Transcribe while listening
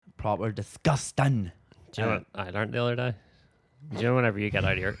proper disgusting. Do you know what I learned the other day? Do you know whenever you get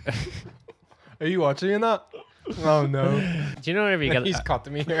out of your... Are you watching that? Oh no. Do you know whenever you get... He's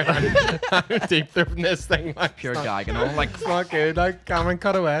cutting me here. I'm deep through this thing. Like, Pure gagging on. Like, it's not good. Like, Cameron,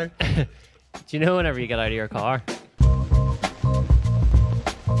 cut away. Do you know whenever you get out of your car?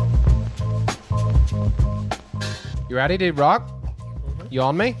 You ready, dude? Rock? You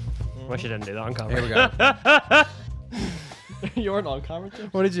on me? Wish you didn't do that on camera. Here we go. You weren't on camera, Jim.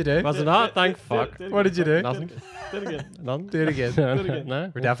 What did you do? Was it not? Thank fuck. What did you do? Nothing. Do it again. None. Do it again. Do it again.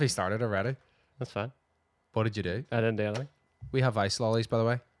 No. We're definitely started already. That's fine. What did you do? I didn't do anything. We have ice lollies, by the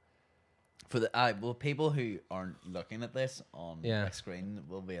way. for the well, people who aren't looking at this on Yeah. the screen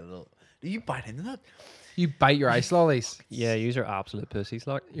will be a little. Do you bite into that? You bite your ice lollies. Yeah, yous are absolute pussies.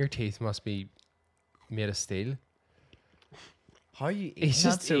 Like, Your teeth must be made of steel. How are you eating He's that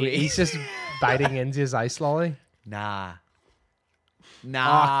just so he's just biting into his ice lolly. Nah.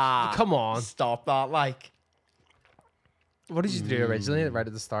 Ah, come on. Stop that, like. What did you do originally, right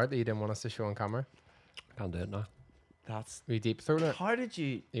at the start, that you didn't want us to show on camera? can't do it now. That's. We deep throated it. How did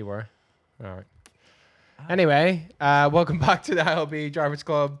you. You were. All right. Anyway, welcome back to the ILB Drivers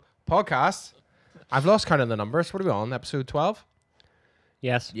Club podcast. I've lost count of the numbers. What are we on? Episode 12?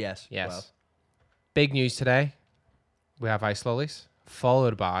 Yes. Yes. Yes. Well, Big news today. We have ice lollies,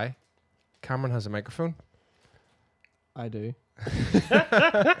 followed by Cameron has a microphone. I do.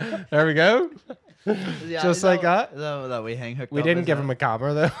 There we go. yeah, Just is like that. That we hang hooked We up, didn't is give it? him a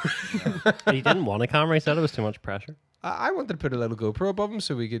camera, though. He didn't want a camera. He said it was too much pressure. I wanted to put a little GoPro above him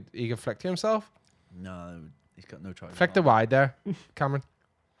so he could flick to himself. No, he's got no choice. Flick the wide there, Cameron.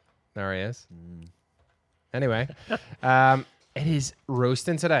 There he is. Anyway, it is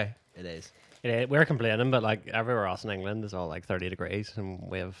roasting today. It is. Yeah, we're complaining, but like everywhere else in England is all like 30 degrees, and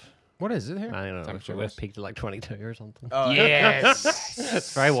we have, What is it here? I don't know, Temperature we've was- peaked at like 22 or something. Oh, Yes.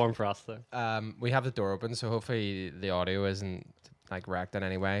 It's very warm for us though. We have the door open, so hopefully the audio isn't like wrecked in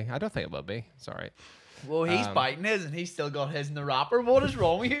any way. I don't think it will be. It's all right. Well, he's biting his, and he's still got his in the wrapper. What is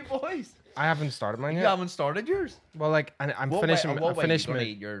wrong with you boys? I haven't started mine You yet. haven't started yours. Well, like I'm What finishing. Way, I'm what way finishing. you gonna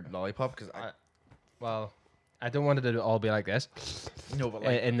my- eat your lollipop? Because Well, I don't want it to all be like this. no, but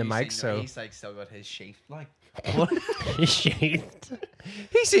in the he's mic, seen- so- he's like still got his sheath, like He's shaved.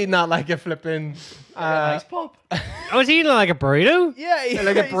 He's eating that like a flipping. a nice pop. I was eating like a burrito. Yeah,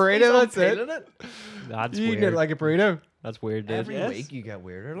 like a burrito, that's it. unpeeling That's You eating weird. it like a burrito. That's weird, dude. Every Yes. week you get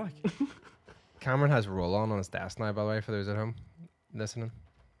weirder, like. Cameron has roll on his desk now, by the way, for those at home listening.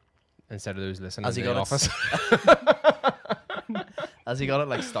 Instead of those listening Has in he the got office. As he got it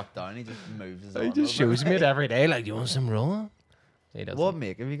like stuck down, he just moves his arm. He just over. shows me it every day. Like, you want some roll on? He doesn't. What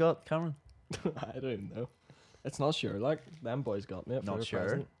make have you got, Cameron? I don't know. It's not sure. Like, them boys got me. Not for a sure.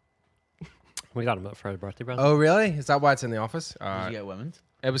 present. We got him up for his birthday present. Oh, really? Is that why it's in the office? Did you get women's?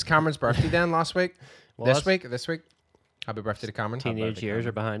 It was Cameron's birthday then last week. Was? This week. Happy birthday to Cameron. Teenage birthday, years Cameron.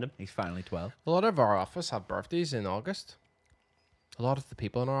 are behind him. He's finally 12. A lot of our office have birthdays in August. A lot of the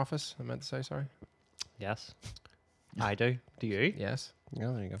people in our office, I meant to say, sorry. Yes. I do. Do you? Yes.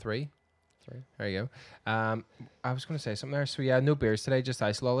 Yeah, there you go. Three. Three. There you go. I was going to say something there. So, yeah, no beers today, just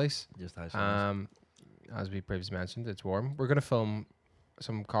ice lollies. Just ice. As we previously mentioned, it's warm. We're going to film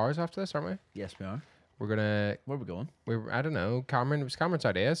some cars after this, aren't we? Yes, we are. We're going to... Where are we going? I don't know. It was Cameron's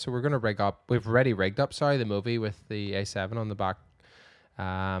idea, so we're gonna rig up. We've already rigged up. Sorry, the movie with the A7 on the back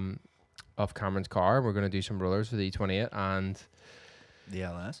of Cameron's car. We're gonna do some rollers with the E28 and The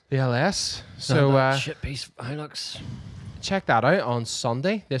LS. the LS. So shit piece of Hilux. check that out on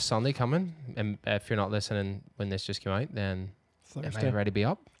Sunday. This Sunday coming. And if you're not listening when this just came out, then it might Thursday. already be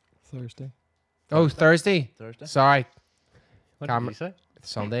up. Thursday. Oh, Thursday. Thursday. Sorry, What Cameron- did you say?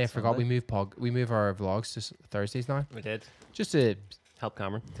 Sunday. I forgot Sunday. we move our vlogs to Thursdays now, We did. just to Help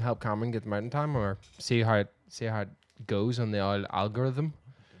Cameron. help Cameron get them out in time or see how it goes on the algorithm.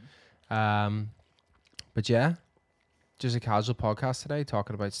 But yeah, just a casual podcast today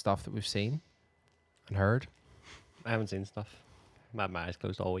talking about stuff that we've seen and heard. I haven't seen stuff. I had my eyes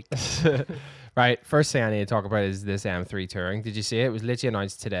closed all week. Right, first thing I need to talk about is this M3 touring. Did you see it? It was literally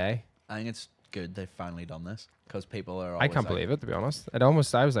announced today. I think it's good they've finally done this because people are. I can't believe it, to be honest.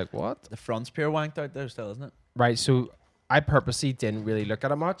 I was like, what? The front's pure wanked out there still, isn't it? Right, so I purposely didn't really look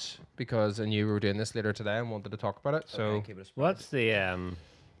at it much because I knew we were doing this later today and wanted to talk about it. So Okay, keep it a surprise. What's the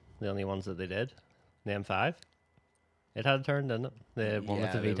only ones that they did? The M5? It had turned, didn't it? The one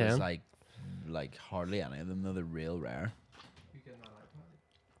with the there was V10. like hardly any of them. They're real rare.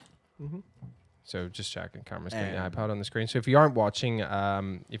 So just checking, camera's getting the Um, iPad on the screen. So if you aren't watching,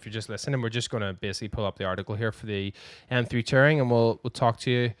 if you're just listening, we're just going to basically pull up the article here for the M3 touring, and we'll talk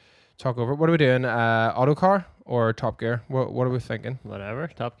over. What are we doing? Autocar or Top Gear? What are we thinking? Whatever.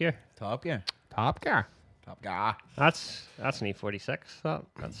 Top Gear. Top Gear. Top Gear. Top Gear. That's an E46.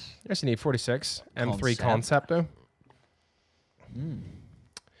 That's There's an E46 M3 Concept. concept though. Mm.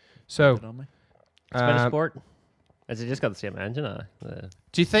 So, Good on me. it's a bit of uh, sport. Has it just got the same engine?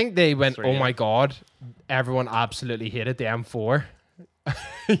 do you think they went, Three, oh yeah. my God, everyone absolutely hated the M4?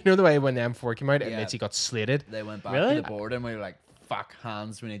 You know the way when the M4 came out, it Yeah. literally got slated. They went back Really? to the board and we were like, fuck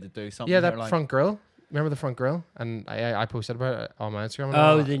hands, we need to do something. Yeah, They're that like, front grille. Remember the front grille? And I posted about it on my Instagram. and Oh,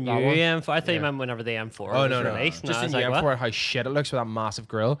 all the that new one. M4. I thought Yeah. you meant whenever the M4 Oh, was no, no. released. Just and I in was the like, M4, what? how shit it looks with that massive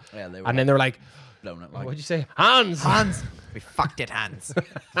grill. Yeah, they were And then they were like, blowing it like, what'd you say? Hans! hands. We fucked it, hands. To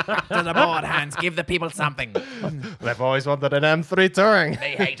the board, hands. Give the people something. They've always wanted an M3 Touring.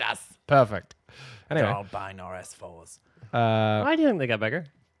 They hate us. Perfect. They're Anyway, all buying RS4s. Why do you think they got bigger?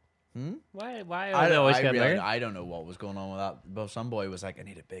 Hmm? Why are they always getting bigger? I don't know what was going on with that, but some boy was like, I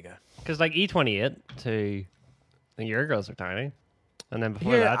need it bigger. Because like E28 to the your girls are tiny, and then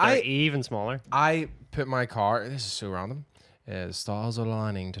before Here, that they're I- even smaller. I put my car, this is so random. The stars are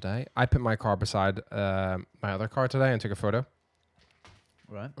aligning today. I put my car beside my other car today and took a photo.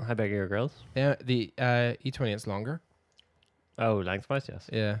 Right. How big are your girls? Yeah, the E28 is longer. Oh, lengthwise, yes.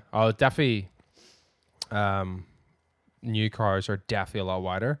 Yeah. Oh, definitely. New cars are definitely a lot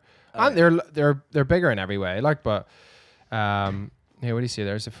wider, and they're bigger in every way. Like, but here, what do you see?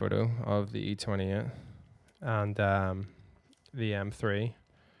 There's a photo of the E28 and the M3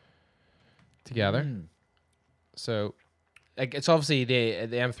 together. Mm. So, like, it's obviously the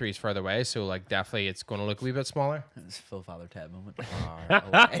M3 is further away, so like definitely it's going to look a wee bit smaller. It's a full Father Ted moment. Far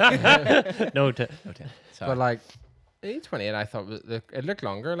away. No, Okay. Sorry. But like the E28, I thought it looked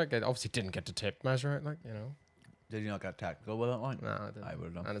longer. Like, it obviously didn't get to tip measure it. Like, you know. Did you not get technical with it? Like? No, I didn't. I would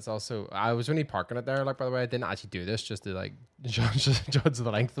have done. And it's also, I was only parking it there. Like, by the way, I didn't actually do this just to like judge the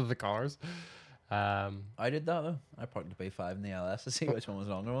length of the cars. I did that though. I parked the B5 in the LS to see which one was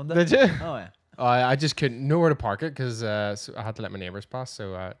longer one day. Did you? Oh yeah. I just couldn't know where to park it because so I had to let my neighbors pass.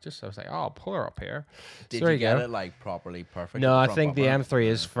 So I was like, oh, I'll pull her up here. Did So there you get go. it like properly perfect? No, at I front think the bumper? M3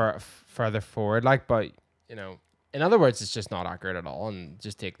 is further forward. Like, but you know, in other words, it's just not accurate at all. And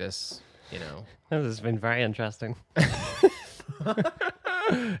just take this, you know. this has been very interesting.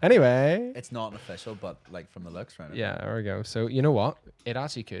 Anyway, It's not an official, but like from the looks, right? yeah, there we go. So you know what? It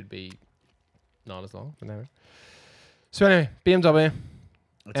actually could be not as long, but anyway. So anyway, BMW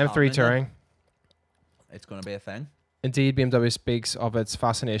It's M3 happening, Touring. though. It's going to be a thing. Indeed, BMW speaks of its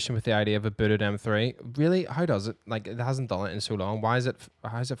fascination with the idea of a booted M3. Really, how does it? Like, it hasn't done it in so long. Why is it?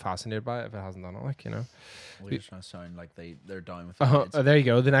 How is it fascinated by it if it hasn't done it? Like, you know. We're just trying to sound like they're down with the Oh, kids. there you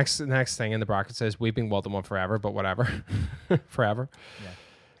go. The next thing in the bracket says weeping Walton one forever, but whatever, forever. Yeah.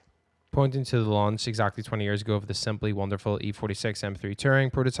 Pointing to the launch exactly 20 years ago of the simply wonderful E46 M3 Touring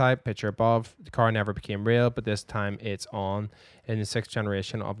prototype, picture above. The car never became real, but this time it's on. In the 6th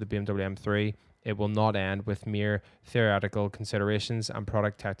generation of the BMW M3, it will not end with mere theoretical considerations and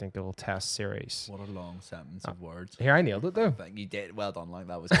product technical test series. What a long sentence of words. Here, I nailed it though. I think you did well done. Like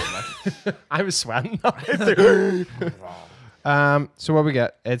that was good. Like. I was sweating. So what we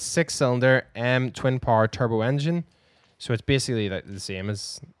get? It's 6-cylinder M twin power turbo engine. So it's basically like the same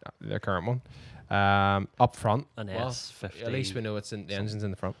as the current one. Up front, An well, S50. at least we know it's in the engine's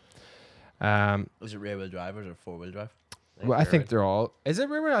in the front. Was it rear wheel drive or is it 4-wheel drive? Well, I think they're all. Is it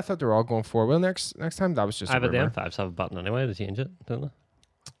rear wheel? I thought they were all going 4-wheel next time. That was just. I a but the rumor. M5s have a button anyway to change it, don't they?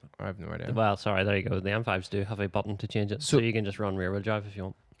 I have no idea. Well, sorry, there you go. The M5s do have a button to change it, so, So- you can just run rear wheel drive if you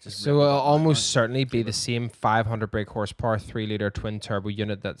want. Just So rear it'll wheel drive, almost like. certainly be the same 500 brake horsepower 3-liter twin turbo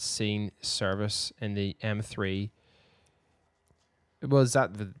unit that's seen service in the M3. Was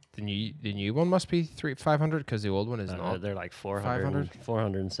that the new one must be 500 because the old one is not. They're like 500?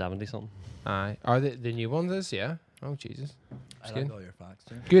 470 something. Aye. Are the new ones is yeah. Oh Jesus. I It's like good. all your facts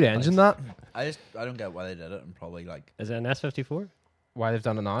too. Good engine that. I don't get why they did it and probably like Is it an S54? Why they've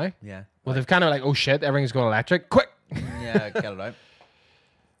done it now? yeah. Well, like, they've kind of like, oh shit, everything's going electric. Quick. yeah, get it out.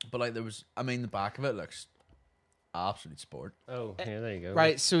 But like there was, I mean, the back of it looks absolute sport. Oh, yeah, there you go.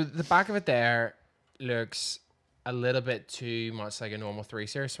 Right. So the back of it there looks a little bit too much like a normal 3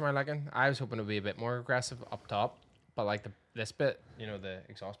 Series for my liking. I was hoping it would be a bit more aggressive up top, but like this bit, you know, the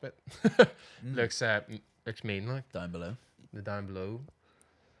exhaust bit, looks mean like Down below. the down below.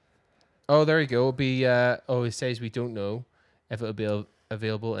 Oh, there you go. It'll be it says we don't know if it'll be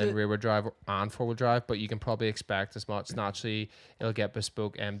available in rear wheel drive and 4-wheel drive, but you can probably expect as much. Naturally, it'll get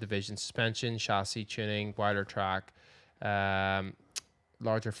bespoke M division suspension, chassis tuning, wider track,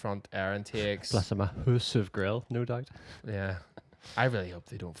 larger front air intakes. Plus a massive grill, no doubt. Yeah, I really hope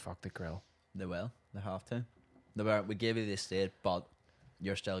they don't fuck the grill. They will. They have to. We gave you the estate, but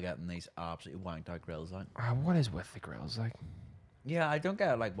you're still getting these absolutely wanked out grills out. What is with the grills like? Yeah, I don't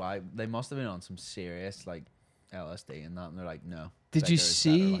get like why they must have been on some serious like LSD and that, and they're like, no. Did you bigger is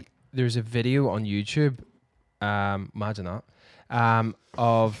better, see? like. There's a video on YouTube. Imagine that.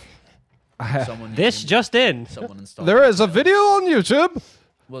 Of Someone This using- just in. someone installed. there is a video on YouTube.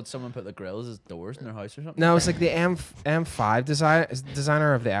 Well, someone put the grills as doors in their house or something. No, it's like the M5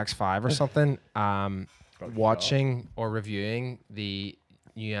 designer of the X5 or something. Watching or reviewing the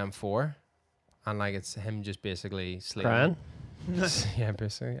new M4, and like it's him just basically sleeping. Brian? Yeah,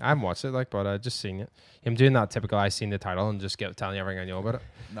 basically. I haven't watched it, like, but I just seen it. I'm doing that typical. I seen the title and just telling you everything I know about it.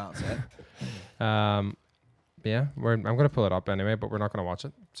 That's it. Yeah, I'm gonna pull it up anyway, but we're not gonna watch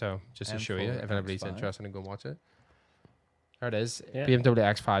it. So just to show you, M4 if anybody's X5. interested in go watch it. There it is. Yeah. BMW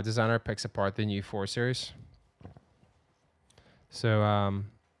X5 designer picks apart the new 4 Series. So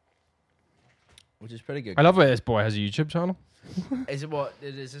Which is pretty good. I love that this boy has a YouTube channel. Is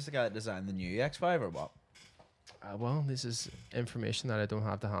this the guy that designed the new X5 or what? Well, this is information that I don't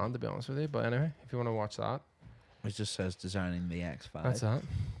have to hand, to be honest with you. But anyway, if you want to watch that, It just says designing the X5. that's that.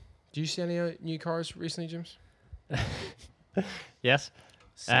 Do you see any new cars recently, James? Yes.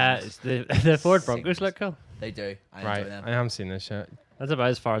 Sims. The Ford Broncos Sims. look cool. They do. I enjoy Right, them. I haven't seen this yet. That's about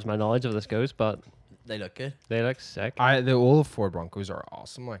as far as my knowledge of this goes, but They look good. they look sick. The old Ford Broncos are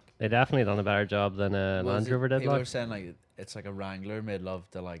awesome. Like, They definitely done a better job than Land Rover did. People Like. were saying like it's like a Wrangler made love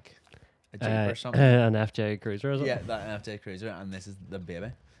to like a Jeep or something. An FJ Cruiser, is it? Yeah, that FJ Cruiser, and this is the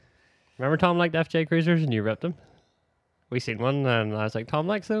baby. Remember Tom liked FJ Cruisers and you ripped him? We seen one and I was like, Tom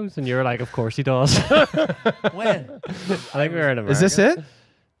likes those? And you were like, of course he does. When? I think we were in America. is this it?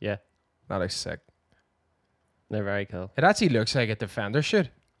 Yeah. That looks sick. They're very cool. It actually looks like a Defender should.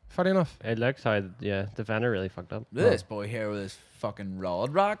 Funny enough. It looks how, yeah, the Defender really fucked up. This boy here with his fucking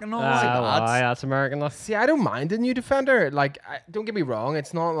rod rack and all. Why? That's American. Look. See, I don't mind the new Defender. Like, don't get me wrong.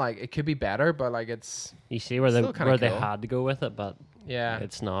 It's not like it could be better, but like it's You see where they Still kinda where they cool. had to go with it, but yeah.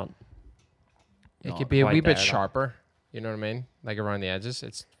 it's not. It not could be a quite wee bit there, though. sharper. You know what I mean? Like around the edges,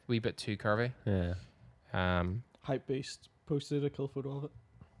 it's a wee bit too curvy. Yeah. Hypebeast posted a cool photo of it.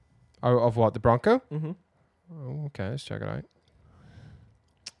 Of what, the Bronco? Mm-hmm. Oh, okay, let's check it out.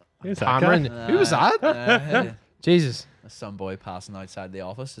 Who's that Cameron, guy? who was that? Jesus. Some boy passing outside the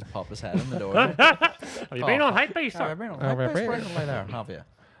office just pop his head in the door. Have you been on Hypebeast? Have you been on Oh, Hypebeast right. recently there? Have you?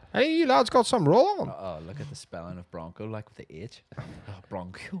 Hey, you lads got some roll on. Oh, look at the spelling of Bronco, like with the H. Oh,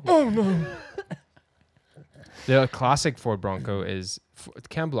 Bronco. Oh no. The classic Ford Bronco is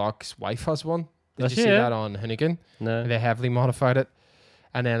Ken Block's wife has one. Did Does you she, see yeah? that on Hoonigan? No. They heavily modified it,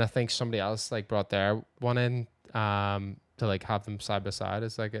 and then I think somebody else like brought their one in to like have them side by side.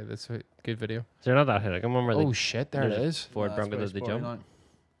 It's like it's a good video. Is there not that Hoonigan one where Oh they shit, there it there's a is. Ford Bronco That's does the very jump? sporty now.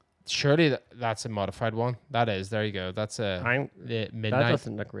 Surely that's a modified one. That is. There you go. That's a the That midnight.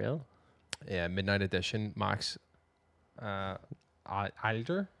 doesn't look real. Yeah, midnight edition. Max,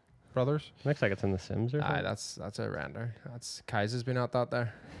 Alder brothers. Looks like it's in The Sims or Aye, something. that's a render. That's Kaiser's been out that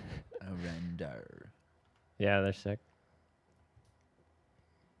there. A render. Yeah, they're sick.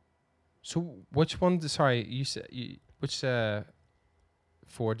 So which one? Sorry, you said which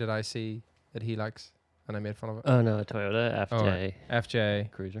Ford did I see that he likes and I made fun of it? Oh no, a Toyota FJ Oh, right.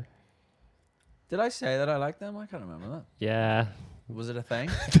 FJ. Cruiser. Did I say that I like them? I can't remember that. Yeah. Was it a thing?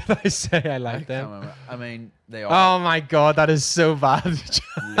 Did I say I I like can't them? remember. I mean, they are. Oh my god, that is so bad.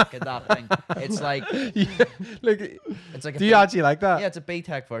 Look at that thing. It's like Look, it's like. A do you B- actually like that? Yeah, it's a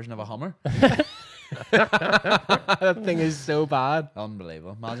B-Tech version of a Hummer. That thing is so bad.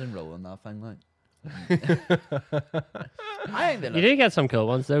 Unbelievable. Imagine rolling that thing like. I think they You look. do get some cool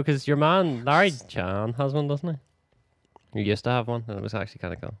ones though, because your man Larry Chan has one, doesn't he? You used to have one, and it was actually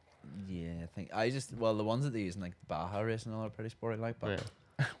kind of cool. Yeah, I think the ones that they use in like Baja racing and all are pretty sporty like, but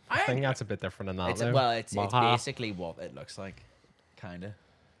Yeah. I think that's a bit different than that. it's though. it's Baja. basically what it looks like, kinda.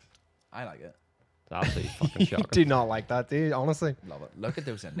 I like it. It's absolutely fucking You shocking. do not like that, do you? Honestly. Love it. Look at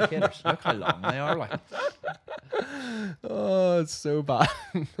those indicators. Look how long they are. Like, Oh, it's so bad.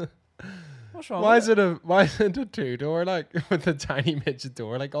 what's wrong? Why with is it a 2-door like with a tiny midget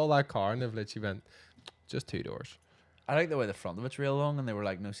door? Like all that car and they've literally went just 2 doors. I like the way the front of it's real long, and they were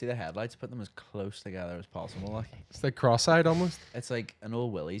like, no, see the headlights, put them as close together as possible. Like, It's like cross-eyed almost. it's like an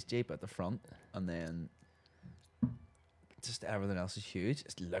old Willys Jeep at the front, and then just everything else is huge.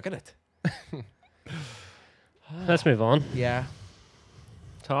 Just look at it. Let's move on. Yeah.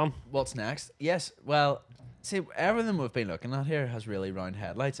 Tom. What's next? Yes. Well, see, everything we've been looking at here has really round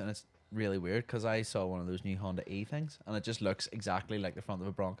headlights, and it's really weird because I saw one of those new Honda E things, and it just looks exactly like the front of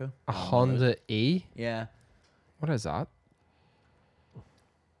a Bronco. A On one of those. Honda E? Yeah. What is that?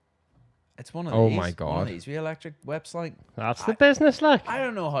 It's one of Oh these. my One God. of these wee electric whips. Like, That's the business, like. I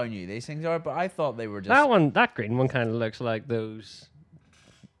don't know how new these things are, but I thought they were just. That green one kind of looks like those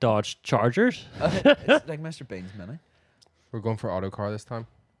Dodge Chargers. It's like Mr. Bean's Mini. We're going for auto car this time.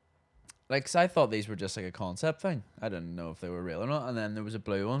 Like, 'cause I thought these were just like a concept thing. I didn't know if they were real or not. And then there was a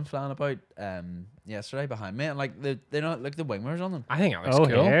blue one flying about yesterday behind me, and like they don't look the wing mirrors on them. I think that looks Oh,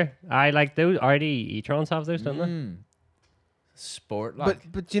 cool. here. I like those. RD e-trons have those, don't they? Mm. Sport, like.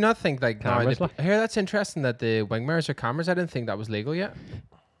 But do you not think like now Cameras, the, like? here that's interesting that the wing mirrors are cameras? I didn't think that was legal yet.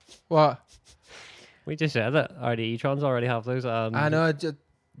 What? We just said that RD e-trons already have those. I know,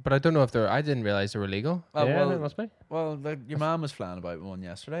 but I don't know if they're. I didn't realize they were legal. Oh, yeah, well, it must be. well, like, your mom was flying about one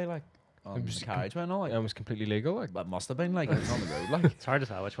yesterday, like on It was the carriageway and all. Like, It was completely legal. Like, that must have been like it was on the road, like. It's hard to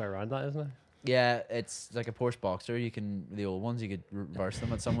tell which way around that, isn't it? Yeah, it's like a Porsche Boxer. You can the old ones. You could reverse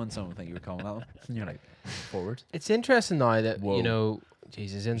them at someone. Someone think you were coming at them, and you're like forward. it's interesting now that Whoa. you know,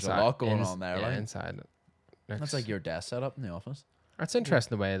 Jesus, There's a inside. lot going on there, Yeah, like. inside. That's like your desk setup in the office. That's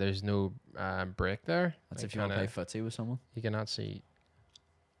interesting the way there's no brake there. That's Like, if you want to play kinda- footsie with someone. You cannot see.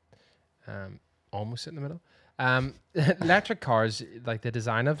 Almost in the middle. Electric cars, like the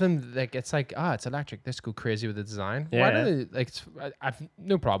design of them, like it's like it's electric. Let's go crazy with the design. Why Yeah. do they like? I've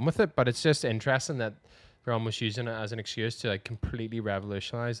no problem with it, but it's just interesting that they're almost using it as an excuse to like completely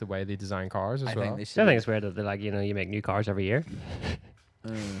revolutionize the way they design cars as I well. think they I should. think it's weird that they're like, you make new cars every year.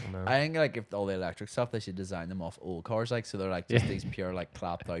 No. I think like if all the electric stuff, they should design them off old cars, like so they're like just these pure like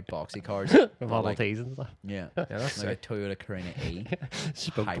clapped out boxy cars. With but, Model like, T's and stuff. yeah, Yeah, that's like a sick. Toyota Carina E.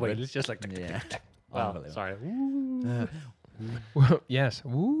 Spoke Hybrid. wheels, just like. Yeah, Well, unbelievable. sorry. Yes.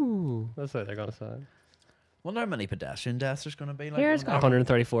 Woo. That's what they're gonna say. Wonder how many pedestrian deaths there's going to be. Like, Here it's got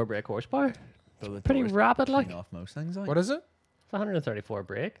 134 brake horsepower. Pretty rapid, like. off most things. Like. What is it? It's 134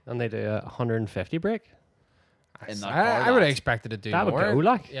 brake, and they do a 150 brake. In that car, I would have that's- expected to do That would more. go,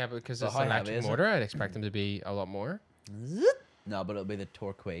 like. Yeah, because But it's how an heavy electric is it? motor. I'd expect them to be a lot more. No, but it'll be the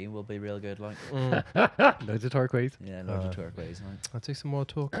Torquay. Will be real good. Like, Loads of torque weights. yeah, loads of Torquays. Like. I'll take some more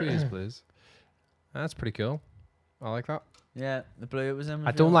Torquays, please. That's pretty cool. I like that. Yeah, the blue it was in. Was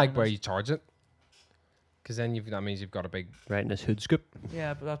I don't really like where nice. you charge it, because then that means you've got a big. Right in this hood scoop.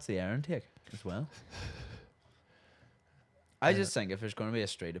 Yeah, but that's the air intake as well. I just think if there's going to be a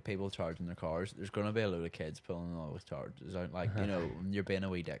street of people charging their cars, there's going to be a load of kids pulling all the charges out. Like, you know, when you're being a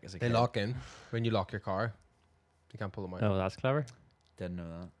wee dick as a They kid. lock in when you lock your car. You can't pull them out. Oh, that's clever. Didn't know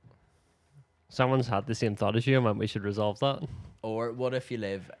that. Someone's had the same thought as you, and went, we should resolve that. Or what if you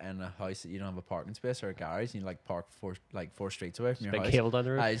live in a house that you don't have a parking space or a garage and you like park four streets away from your Big house? cable down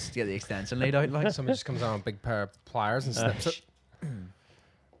the road. I just get the extension laid out like. Someone just comes out with a big pair of pliers and snips it.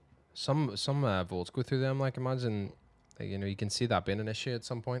 Some volts go through them. Like imagine, like, you can see that being an issue at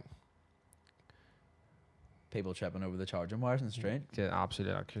some point. People tripping over the charging wires in the street. Get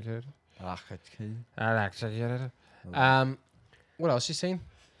absolutely electrocuted. Ah, it's cool. Electrocuted. What else you seen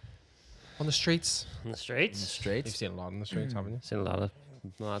on the streets? On the In the streets. You've streets, seen a lot on the streets, haven't you? Seen a lot of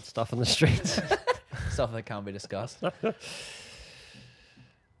mad stuff on the streets. stuff that can't be discussed. That's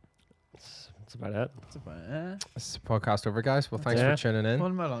about it. That's about it. This is the podcast over, guys. Well, thanks Yeah. for tuning in. What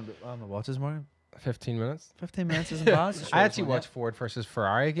am I on the watches, Morgan? 15 minutes. 15 minutes isn't bad. It's the I shortest actually one watched yet. Ford versus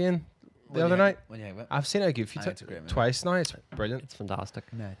Ferrari again What the do other you night. think? What do you think of it? I've seen it a good few I think it's a great movie. twice now. It's brilliant. It's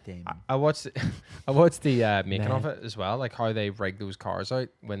fantastic. Matt Damon. I watched I watched the making Nah. of it as well, like how they rig those cars out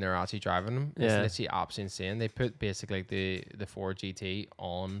when they're actually driving them. It's Yeah. literally absolutely insane. They put basically the Ford GT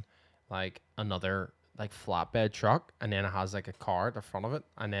on like another like flatbed truck, and then it has like a car at the front of it,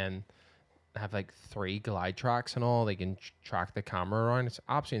 and then have like 3 glide tracks and all. They can track the camera around. It's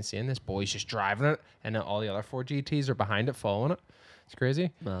absolutely insane. This boy's just driving it, and then all the other Ford GTs are behind it following it. It's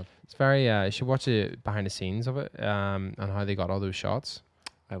crazy. Mad. It's very. You should watch the behind the scenes of it, and how they got all those shots.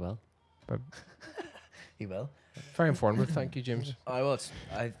 I will. He will. Very informative. Thank you, James. I watched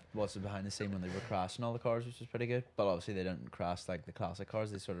the behind the scene when they were crashing all the cars, which was pretty good. But obviously they didn't crash like the classic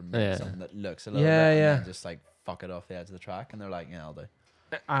cars. They sort of made Yeah. something that looks a little Yeah, bit, yeah. and then just like fuck it off the edge of the track, and they're like, yeah, I'll do.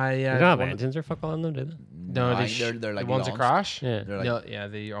 They don't have engines or fuck all in them, do they? No, I they think they're like the ones that launched. crash. Yeah. They're like, No, yeah,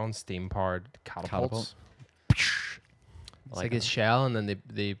 they're on steam powered catapults. It's like Like a that. shell, and then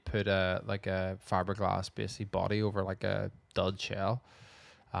they put a like a fiberglass basically body over like a dud shell.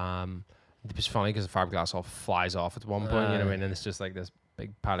 It was funny because the fiberglass all flies off at one point, you know what I mean? And it's just like this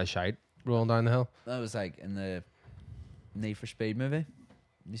big pile of shite rolling down the hill. that was like in the Need for Speed movie.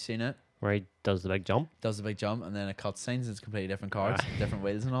 You seen it? Where he does the big jump. Does the big jump, and then it cuts scenes. It's completely different cars, different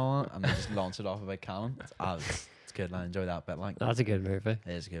wheels and all, and they just launch it off a big cannon. It's good. I enjoy that bit. Like, That's a good movie.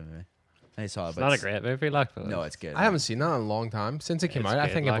 it is a good movie. I saw it. It's but not a great movie, like. But No, it's good. I haven't seen that in a long time since it came it's out. I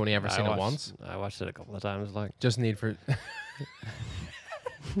good, think I've like, only ever seen it watched- once. I watched it a couple of times, like. Just Need for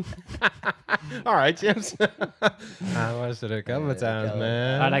All right, James. I want to do a couple of times,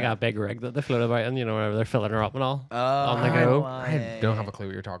 man. I like a big rig that they float about in, whenever they're filling her up and all. Oh, On the go. I don't have a clue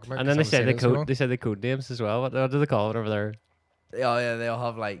what you're talking about. And then they 'cause I say haven't the seen it in so code. long. They say the code names as well. What do they call it over there? Oh yeah, they all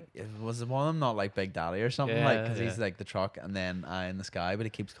have like. Was one of them not like Big Daddy or something like? Yeah, Because he's yeah. like the truck, and then Eye in the Sky, but he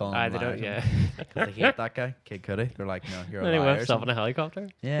keeps calling. I him they Liar or don't. Yeah. something. 'Cause they hate that guy, Kid Cudi. They're like, no, you're a And he liar. or whips up in something. a helicopter.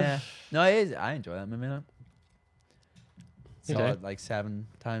 Yeah, no, it is. I enjoy that movie. Now. You Saw do? it like 7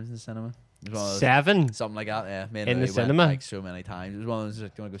 times in the cinema. It was one of those- 7. something like that. Yeah, me and In the Louis went, cinema? like so many times. It was one of those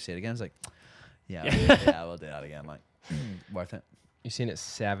like, do you want to go see it again? It's like, yeah, yeah, we'll do that again. Like, worth it. You've seen it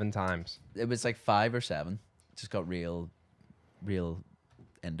 7 times. It was like 5 or 7. Just got real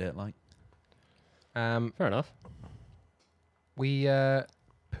into it. Like, Fair enough. We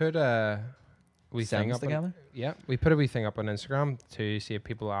put a wee thing Sevens up. together. Yeah, we put a wee thing up on Instagram to see if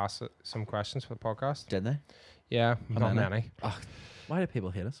people ask some questions for the podcast. Did they? Yeah, How not many? many. Why do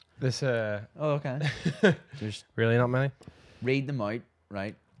people hate us? This Oh, okay. Just really not many. read them out,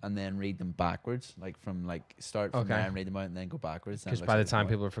 right, and then read them backwards, like from like start from Okay. there and read them out, and then go backwards. then it Because looks by the like time more.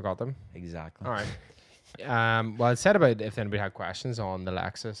 people have forgot them. Exactly. All right. Well, it said about if anybody had questions on the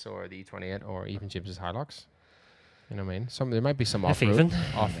Lexus or the E28 or even James's Hilux. You know what I mean? There might be some If off-road, even.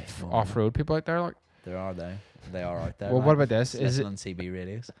 off-road people out there. Like, There are they are out there. well, what about this? Just Is it listen on CB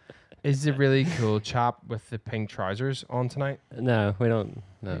radios? is the really cool chap with the pink trousers on tonight? No, we don't.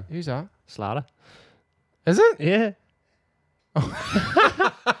 No. Who's that? Slaughter. Is it? Yeah.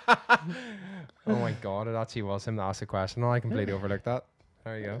 Oh my god! It actually was him that asked the question. I completely overlooked that.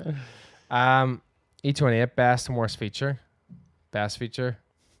 There you go. E28 best and worst feature. Best feature.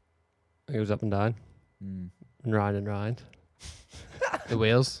 It goes up and down. Mm. And round and round. The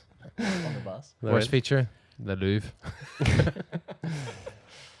wheels. On the bus. Worst feature. The Louvre.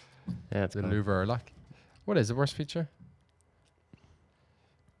 Yeah, it's The cool. Louvre. Like, what is the worst feature?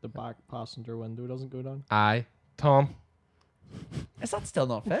 The back passenger window doesn't go down. Aye, Tom. Is that still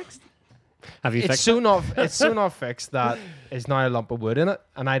not fixed? Have you It's fixed so not fixed that it's now a lump of wood in it,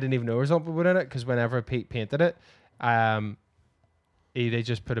 and I didn't even know there was a lump of wood in it because whenever Pete painted it, they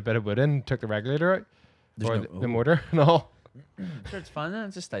just put a bit of wood in, took the regulator out, or the motor and all. Sure, it's fine then.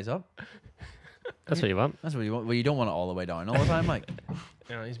 It just stays up. That's what you want. That's what you want. Well, you don't want it all the way down all the time, like.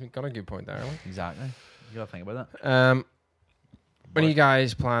 Yeah, he's got a good point there. Like. Exactly. You gotta think about that. When are you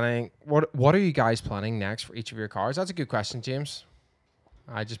guys planning? What are you guys planning next for each of your cars? That's a good question, James.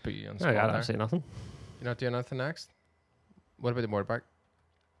 I just put you on the I spot got there. absolutely nothing. You're not doing anything next? What about the motorbike?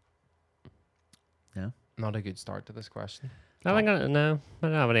 Yeah. Not a good start to this question. I don't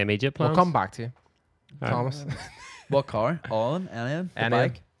have any immediate plans. We'll come back to you, All right. Thomas. What car? All of them? Any of them? The Any of 'em.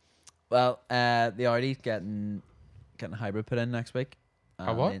 bike? Well, the Audi's getting hybrid put in next week.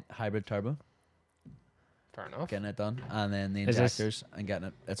 A what? The hybrid turbo. Fair enough. Getting it done. And then the Is this- injectors and getting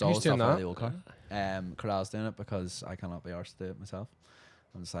it. It's Who's all the stuff doing out of that? the old car. Corral's doing it because I cannot be arsed to do it myself.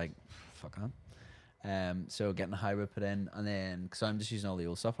 I'm just like, fuck on. So getting a hybrid put in, and then because I'm just using all the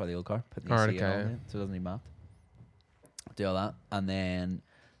old stuff out of the old car, putting the Alright, AC and all okay. in, so it doesn't need math. Do all that, and then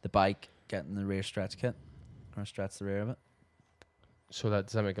the bike getting the rear stretch kit, or stretch the rear of it So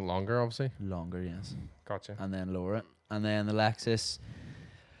does that make it longer, obviously? longer, yes, Gotcha. and then lower it, and then the Lexus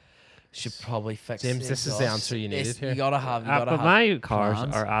should probably fix. James, this is the exhaust. answer you needed It's- here. You gotta have. You gotta But have my cars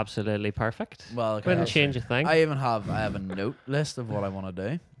plans. are absolutely perfect. Well, okay, Wouldn't so change a thing. I have a note list of what I want to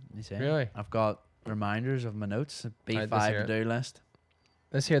do. You see? Really? I've got reminders of my notes. A Right, B5 let's hear to do list.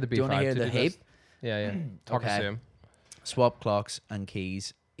 Let's hear the B5. Do you want to hear the to-do heap? list. Yeah, yeah. Talk us Okay. to him. Swap clocks and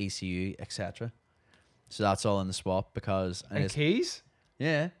keys, ECU, etc. So that's all in the swap because And keys?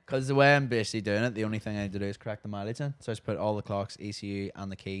 because the way I'm basically doing it, the only thing I need to do is correct the mileage in. So I just put all the clocks, ECU,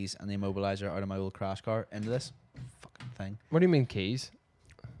 and the keys and the immobilizer out of my old crash car into this fucking thing. What do you mean keys?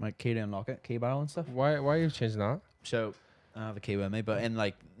 My key to unlock it, key barrel and stuff. Why are you changing that? So I have a key with me, but in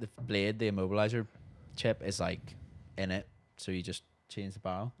like the blade, the immobilizer chip is like in it. So you just change the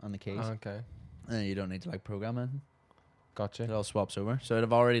barrel and the keys, Okay. and then you don't need to like program it. It Gotcha. all swaps over. So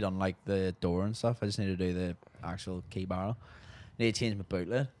I've already done like the door and stuff. I just need to do the actual key barrel. Need to change my boot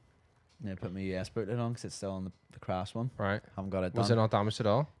lid. Need to put my US boot lid on because it's still on the crash one. Right. Haven't got it done. Was it not damaged at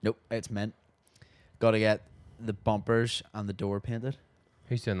all? Nope, it's mint. Got to get the bumpers and the door painted.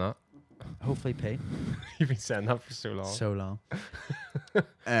 Who's doing that? Hopefully Pete. You've been saying that for so long. So long.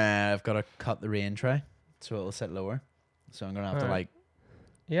 I've got to cut the rain tray so it'll sit lower. So I'm gonna have to Alright. like.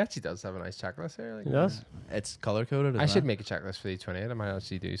 He actually does have a nice checklist here. Like, He does. It's color coded. I should make a checklist for the 28. I might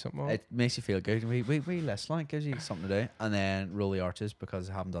actually do something. on it. It makes you feel good. We list like gives you something to do, and then roll the arches because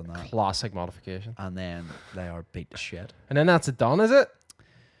I haven't done that. Classic modification. And then they are beat to shit. And then that's it done, is it?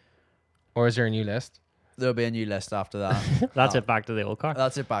 Or is there a new list? there'll be a new list after that. That's it. Back to the old car.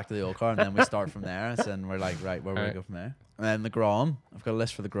 That's it. Back to the old car, and then we start from there. And then we're like, right, where do we Right. go from there? And then the Grom. I've got a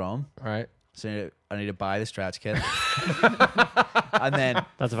list for the Grom. Right. So I need to buy the stretch kit, and then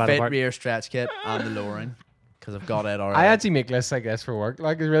That's about fit part. rear stretch kit and the lowering because I've got it already. I actually make lists like this for work,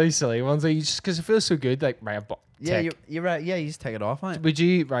 like it's really silly ones. Like, just because it feels so good, like right. Yeah, tick. you're right. Yeah, you just take it off. Right? Would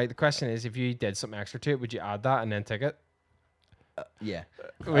you right? The question is, if you did something extra to it, would you add that and then tick it? Yeah.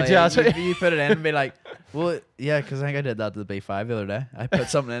 Would Oh, you yeah, actually? you put it in and be like, well, yeah, because I think I did that to the B5 the other day. I put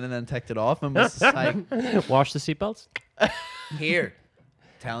something in and then ticked it off and was just like, Wash the seatbelts. here.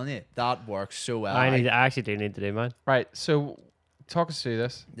 Telling you, that works so well. I actually do need to do mine. Right. So, talk us through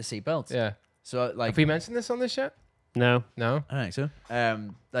this. the seatbelts. Yeah. So like, Have we mentioned this on this yet? No. No. I think so.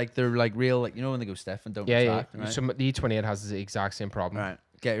 Like they're like real, like you know when they go stiff and don't Yeah, yeah. retract, right? So the E28 has the exact same problem. Right.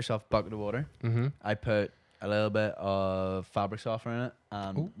 Get yourself a bucket of water. Mm-hmm. I put a little bit of fabric softener in it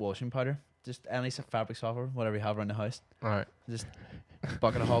and Ooh. washing powder. Just any fabric softener, whatever you have around the house. All right. Just a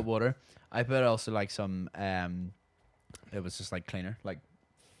bucket of hot water. I put also like some it was just like cleaner, like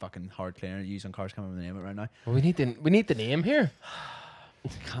fucking hard cleaner used on cars. Can't remember the name of it right now. Well, we need the name here.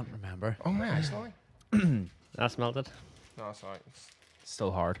 Can't remember. Oh my eyes, Lolly. That's melted. No, sorry.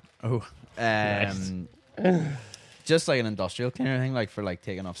 Still hard. Oh. Nice. Just like an industrial cleaner thing, like for like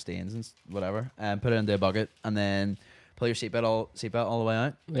taking off stains and whatever. And put it into a bucket and then pull your seatbelt all the way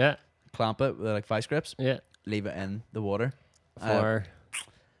out. Yeah. Clamp it with like vice grips. Yeah. Leave it in the water. For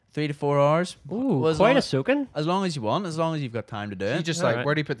 3 to 4 hours. ooh, well, as quite long a as- soaking. As long as you want, as long as you've got time to do So it. you just Alright. like,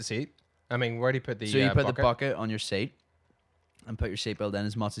 where do you put the seat? I mean, where do you put the So you put bucket? the bucket on your seat and put your seatbelt in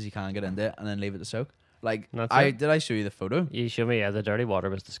as much as you can get into it and then leave it to soak. Like That's I it. did I show you the photo? You showed me, yeah, the dirty water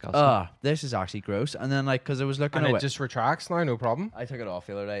was disgusting. This is actually gross. And then like because I was looking And away. it just retracts now, no problem. I took it off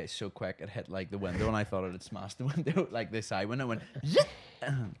the other day. It's so quick. It hit like the window, and I thought it had smashed the window, like the side window, went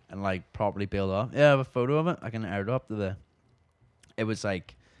and like properly peeled off. Yeah, I have a photo of it. I can air it up to the. It was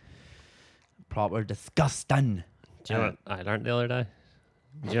like proper disgusting. Do you know what I learned the other day?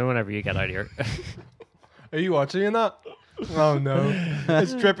 Do you know whenever you get out of your Are you watching that? Oh no,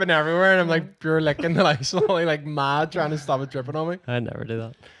 it's dripping everywhere, and I'm like pure licking the like slowly, like mad, trying to stop it dripping on me. I never do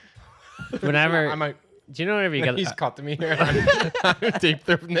that. Whenever I'm like, do you know whenever you get he's cut to me here. And I'm deep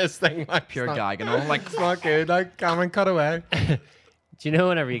through this thing, like Pure it's not- gag and all. Like It's not good. Like, Cameron, cut away. do you know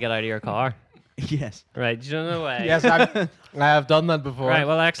whenever you get out of your car? yes. Right, do you know the way? Yes, I have done that before. Right,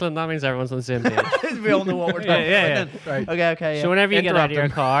 well excellent. That means everyone's on the same page. We all know what we're talking Yeah, about. yeah, Right. Okay. Okay. Yeah. So whenever you get out of your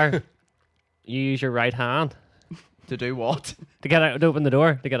Interrupt car, you use your right hand to do what? to get out, to open the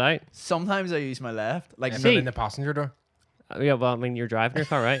door, to get out. Sometimes I use my left. Like Yeah, See- maybe in the passenger door. Yeah, well, I mean, you're driving your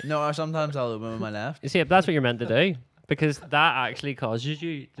car, right? no. Or sometimes I'll open with my left. You see, that's what you're meant to do because that actually causes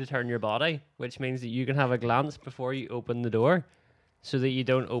you to turn your body, which means that you can have a glance before you open the door, so that you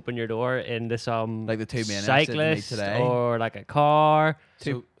don't open your door into some Like the two maniacs that you meet cyclist today. or like a car.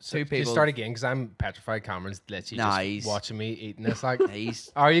 Two Just people. start again because I'm petrified. Cameron's literally Nice. just watching me eating this. Like,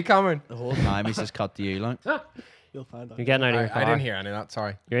 He's are you Cameron? the whole time he's just cut to you like. You'll find out. You're getting out of your car. I didn't hear any of that.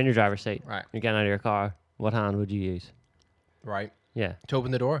 Sorry. You're in your driver's seat. Right. You're getting out of your car. What hand would you use? Right. Yeah. To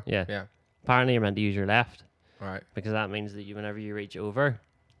open the door. Yeah. Yeah. Apparently, you're meant to use your left Right. because that means that whenever you reach over,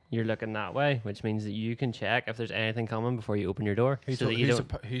 you're looking that way, which means that you can check if there's anything coming before you open your door, so that you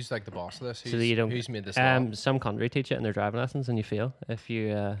don't. Who's like the boss of this? So that you don't- Who's made this law? Some country teach it in their driving lessons, and you fail if you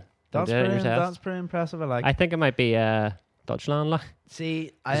don't That's do it in your pretty, test. that's pretty impressive. I like. I think it might be Dutchland, like, See,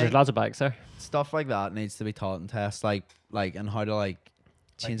 'cause I there's think lots of bikes there. stuff like that needs to be taught in tests, like and how to like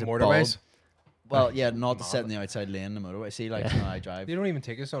change a motorways? bulb. Well, yeah, not to sit in the outside lane in the motorway. See, like when I drive, They don't even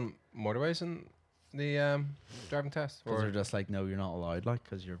take us on motorways in the driving test. because Or they're just like, no, you're not allowed, like,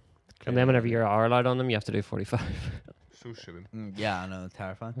 because you're. And then whenever you are allowed on them, you have to do 45. so stupid. Yeah, I know,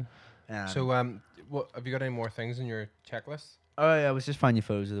 terrifying. So what have you got any more things in your checklist? oh yeah, I was just finding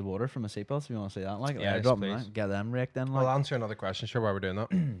photos of the water from a seatbelt. If you want to see that, like, Yes, drop them please. out, get them raked in, I'll like. answer another question. Sure, while we're doing that.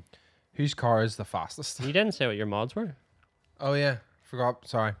 Whose car is the fastest? You didn't say what your mods were. Oh yeah, forgot.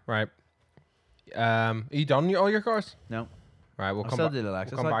 Sorry. Right. Are you done all your cars? No, Right. We'll I come still back. do the We'll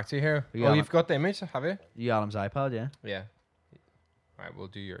Lexus. come like, back to you here. Yeah, Oh, man. you've got the image, have you? you Adam's iPad, yeah. Yeah. Right. We'll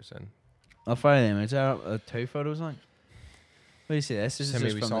do yours then. I'll fire the image out. 2 photos, like. What do you see? This is Send me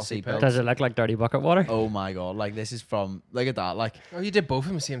just wee from the saucy seatbelt. pics. Does it look like dirty bucket water? Oh my god! Like this is from. Look at that! Like, Oh, you did both of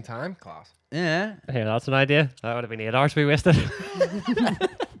them at the same time. Class. yeah, Here, that's an idea. That would have been 8 hours we wasted.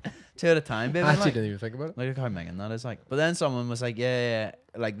 2 at a time, baby. I actually like. didn't even think about it. Look how minging that is like. But then someone was like, yeah,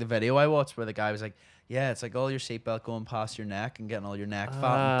 like the video I watched where the guy was like, yeah, it's like all your seatbelt going past your neck and getting all your neck fat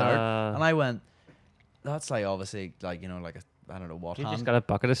and dirt. And I went, that's like obviously like, you know, like I don't know what You hand. just got a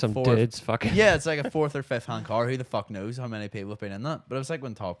bucket of some Fourth. dudes fucking. Yeah, it's like a fourth or fifth hand car. Who the fuck knows how many people have been in that? But it was like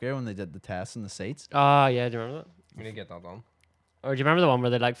when Top Gear, when they did the tests in the seats. Oh yeah, do you remember that? We need to get that done. Or do you remember the one where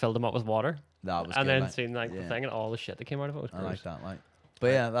they like filled them up with water That was and good. then like, seen like the yeah. thing and all the shit that came out of it was I gross. like that, like. But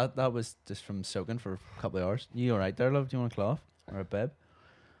yeah, that was just from soaking for a couple of hours. You all right there, love? Do you want a cloth or a bib?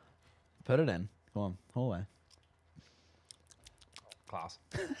 Put it in. Go on, whole way. Class.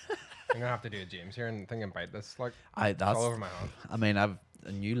 I'm gonna have to do a James here and think and bite this. Like That's. all over my hand. I mean, I've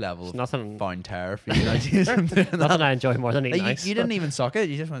a new level It's of nothing. found terror for you. Like, doing that. Nothing I enjoy more than Like, eating ice. you didn't even suck it.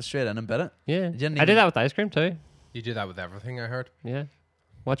 You just went straight in and bit it. Yeah, didn't I did even- that with ice cream too. You do that with everything, I heard. Yeah.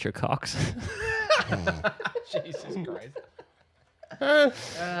 Watch your cocks. Jesus Christ.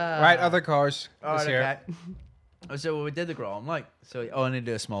 Right, other cars. This year. Oh, so we did the Grom, like, so I need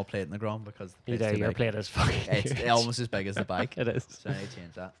to do a small plate in the Grom because the You plate's do. too Your big. plate is fucking. It's huge. almost as big as the bike. It is. So I need to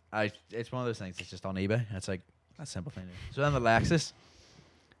change that. It's one of those things that's just on eBay. It's like a simple thing. So then the Lexus.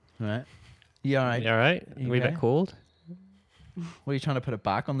 All right. You all right? You all right? You A wee okay? bit cold. What are you trying to put it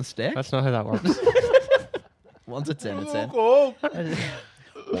back on the stick? That's not how that works. Once it's in, it's in. Go.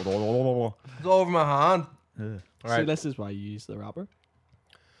 It's all over my hand. Ugh. All So right. this is why you use the wrapper.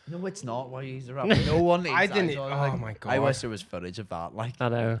 No, it's not. Why you use the wrapper? No one needs I that. didn't. So Oh like, my god. I wish there was footage of that. Like, I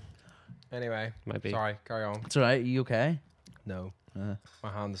know. Anyway, Might be. sorry. Carry on. it's all right. You okay? No,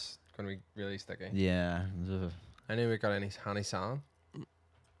 my hand's gonna be really sticky. Yeah. Ugh. Anyway, got any honey sand?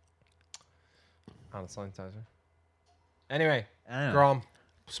 Hand sanitizer. Anyway, Anyway, Grom,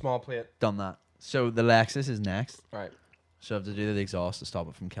 small plate. done that. So the Lexus is next. Right. So I have to do the exhaust to stop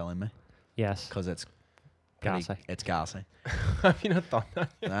it from killing me Yes. because it's Gassy. It's gassy. Have you not done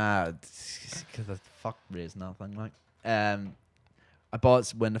that? Because the fuck raising that thing like. I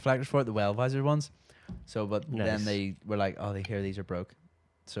bought wind deflectors for it, the well visor ones. So, but Nice. then they were like, "Oh, they hear these are broke,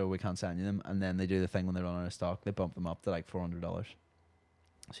 so we can't send you them." And then they do the thing when they run out of stock, they bump them up to like $400, so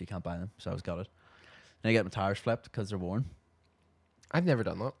you can't buy them. So I was gutted. Then I get my tires flipped because they're worn. I've never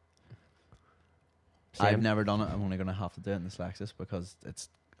done that. I've Same. never done it. I'm only gonna have to do it in this Lexus because it's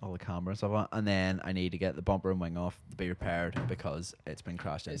all the camera and stuff on it. And then I need to get the bumper and wing off to be repaired because it's been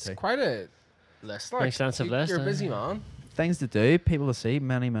crashed It's into. quite a list. Very extensive list, You're a eh? busy man. Things to do, people to see,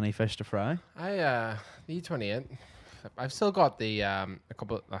 many fish to fry. The E28. I've still got the a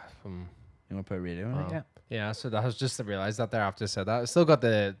couple. You want to put a radio in Oh. it? Yeah. Yeah, so that was just to realize that there after I said that. I still got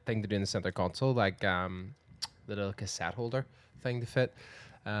the thing to do in the center console, like the little cassette holder thing to fit.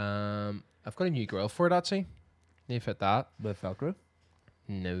 I've got a new grill for it actually. Need to fit that. With Velcro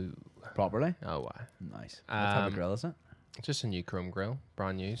No. properly. Oh why? Nice. What type of Um, grill is it? Just a new chrome grill,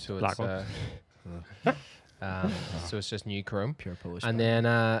 brand new. So Black it's one. so it's just new chrome. Pure Polish. And brand.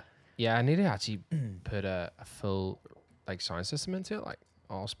 then yeah, I need to actually put a full like sound system into it, like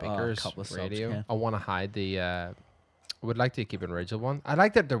all speakers, couple of subs, radio. yeah. I want to hide the. I would like to keep an original one. I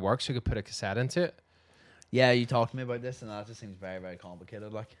like that there works. You could put a cassette into it. Yeah, you talked to me about this, and that just seems very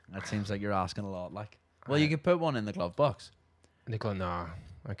complicated. Like, it seems like you're asking a lot. Like, well, you could put one in the glove box. And they go, nah,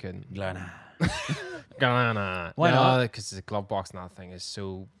 I couldn't. Glenna. Nah. Why not? Because the glove box and that thing is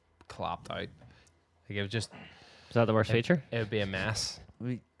so clapped out. Like it would just, Is that the worst feature? it would be a mess.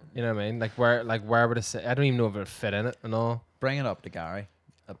 We You know what I mean? Like where would it sit? I don't even know if it would fit in it and all. bring it up to Gary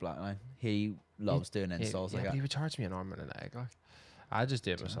at Blackline. He loves doing installs yeah, like but that. he would charge me an arm and a leg. Like, I just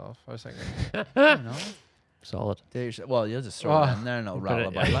do it myself. I was thinking, You know? Solid. Well, you'll just throw it Oh. in there and it'll Put rattle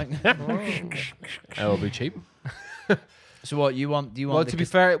it- about like. it'll be cheap. So what you want? Do you want? Well, the to be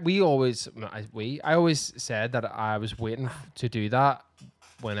cas- fair, I always said that I was waiting to do that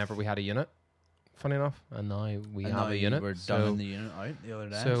whenever we had a unit. Funny enough, and now we and have now a you unit. were so dumbing the unit out the other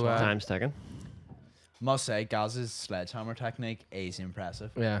day. so, Time's ticking. must say, Gaz's sledgehammer technique is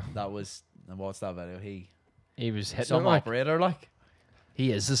impressive. yeah, That was what's that video? he was hitting Some it like operator like.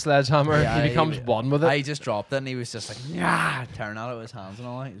 he is the sledgehammer. Yeah, he becomes one with it. I just dropped it and he was just like, yeah, tearing at it with his hands and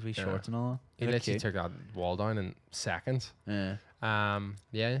all that. His wee Yeah. shorts and all that. He Looked literally cute. took that wall down in seconds. Yeah.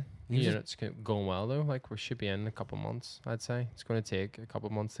 Yeah, the You just- unit's going well though. Like we should be in a couple months. I'd say it's going to take a couple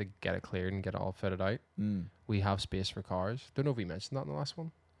months to get it cleared and get it all fitted out. Mm. We have space for cars. Don't know if we mentioned that in the last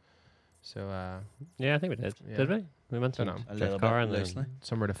one. So Yeah, I think we did. Yeah. Did we? We went to Dunno. A little fifth car bit and then loosely.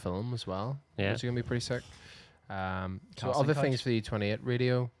 somewhere to film as well. Yeah. Which is gonna be pretty sick. So Casting other couch? things for the 28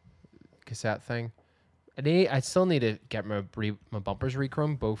 radio cassette thing. I still need to get my bumpers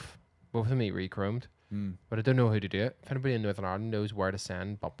re-chromed. Both of them need re-chromed. Mm. But I don't know who to do it. If anybody in Northern Ireland knows where to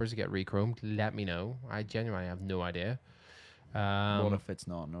send bumpers to get re-chromed, let me know. I genuinely have no idea. What if it's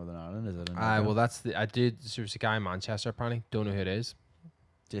not Northern Ireland? Is it? In Well, that's I did. There's a guy in Manchester apparently. Don't know who it is.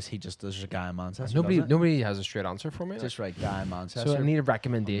 he just does a guy in Manchester. Nobody does it? nobody has a straight answer for me. Just right, guy in Manchester. So I need a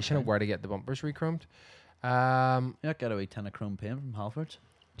recommendation of where to get the bumpers re-chromed. Um, You get a wee tin of chrome paint from Halfords.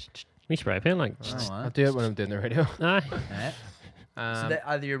 Me spray paint like. I'll do it when I'm doing the radio. Aye. Yeah. So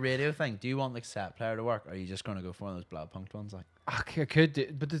either your radio thing, do you want the cassette player to work, or are you just going to go for one of those blood punked ones? Like, I could do,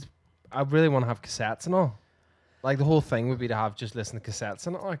 but I really want to have cassettes and all. Like the whole thing would be to have just listen to cassettes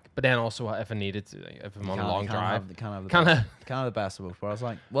and it, like. But then also if I needed to, like, if I'm on a long drive, Can't have the kind of. best, can't have the best of both worlds.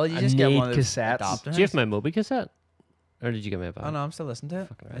 Like, well, you I just get need one of those cassettes. adapter Do you have things. my Moby cassette? Or did you give me a bag? Oh no, I'm still listening to it.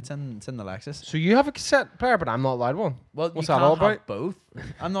 Fucking right. It's in the Lexus. So you have a cassette player, but I'm not allowed one. Well, What's you that can't all have about? both.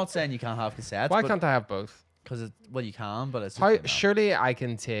 I'm not saying you can't have cassettes. Why can't I have both? Because well, you can, but it's just How enough. surely I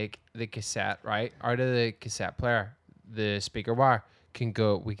can take the cassette right out of the cassette player, the speaker wire can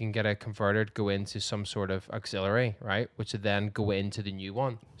go. We can get a converter to go into some sort of auxiliary, right, which would then go into the new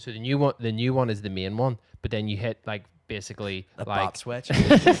one. So the new one is the main one, but then you hit like basically a like bot switch,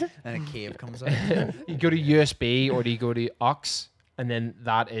 and a cave comes out. you go to USB or do you go to aux, and then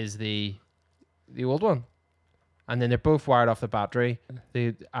that is the old one. And then they're both wired off the battery.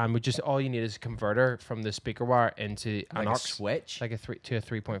 And we just all you need is a converter from the speaker wire into Like an a aux, switch. like a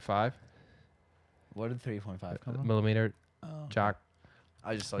 3.5 What did 3.5 come from? millimeter Oh, jack.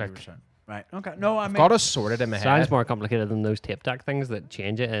 I just thought you were Like- saying. Right. Okay. No, I I've mean, got it sorted in my Sounds head. more complicated than those tape deck things that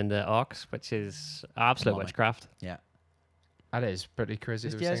change it into aux, which is absolute Money. witchcraft. That is pretty crazy.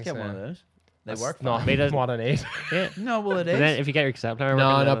 just those yeah, things, just get one of yeah. those. They That's work. not fine. Me doesn't- what I need. Yeah. No, well, it But is. then if you get your cassette player, No,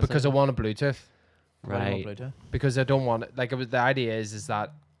 working, no, then because I it's want a Bluetooth. Why do you right. want Bluetooth? Because I don't want it. Like the idea is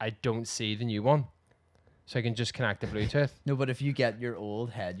that I don't see the new one, so I can just connect the Bluetooth. No, but if you get your old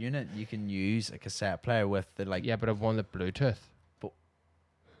head unit, you can use a cassette player with the like. Yeah, but I want the Bluetooth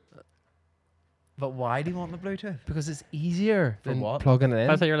But why do you want the Bluetooth? because it's easier For than what? plugging it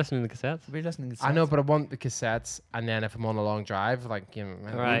I in. thought you were listening to cassettes. We're listening to. I know, but I want the cassettes, and then if I'm on a long drive, like you know,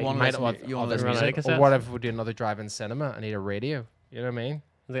 Right. you wanna might listen- want you wanna other listen to music, cassettes? or what if we do another drive in cinema? I need a radio. You know what I mean? I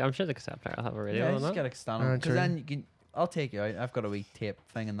was like, I'm sure the cassette player will have a radio Yeah, on just it. get a standard. Because true. then you can. I'll take you out. I've got a wee tape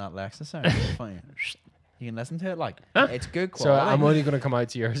thing in that Lexus. There. It's fine. You can listen to it. Like it's good So quality. I'm only going to come out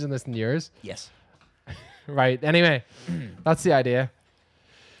to yours and listen to yours. yes. Right. Anyway, that's the idea.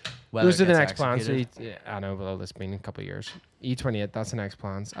 Whether Those it are the gets next plans. So executed. I know, but it's been a couple of years. E28, that's the next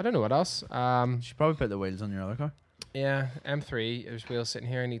plans. I don't know what else. You should probably put the wheels on your other car. Yeah, M3. There's wheels sitting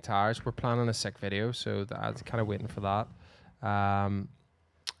here. I need tires. We're planning a sick video, so that's kind of waiting for that.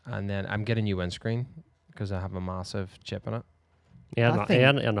 And then I'm getting a new windscreen because I have a massive chip in it. Yeah, I no, he think-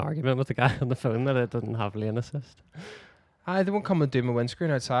 had an argument with the guy on the phone that it didn't have lane assist. They won't come and do my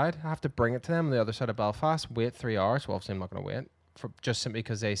windscreen outside. I have to bring it to them on the other side of Belfast. Wait 3 hours. Well, obviously I'm not going to wait. Just simply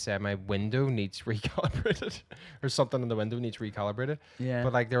because they said my window needs recalibrated or something in the window needs recalibrated. Yeah.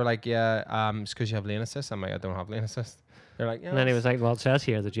 But like they were like, yeah, it's because you have lane assist. I'm like, I don't have lane assist. They're like, yeah. And then he was like, well, it says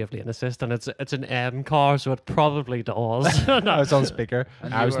here that you have lane assist, and it's an M car, so it probably does. I was on speaker.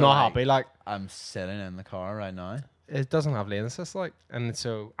 And I you was were not like- happy. Like I'm sitting in the car right now. it doesn't have lane assist. Like, and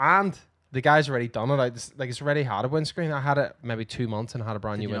so and the guy's already done it. Like it's already had a windscreen. I had it maybe 2 months and had a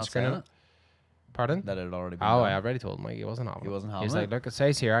brand Did new you not windscreen. say In that? it. Pardon? That it had already been Oh, done? I already told him like he wasn't having He it. wasn't He was having like, look, it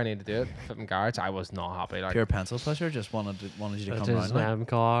says here I need to do it. Flipping guards. I was not happy. Like Pure pencil pusher just wanted you to It come is round. an Like. M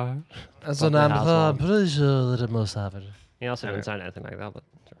car. As an an Amazon, I'm pretty sure that it must have it. He also Anyway. didn't sound anything like that, but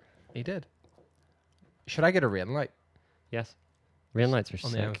sure. He did. Should I get a rain light Yes. Rain lights are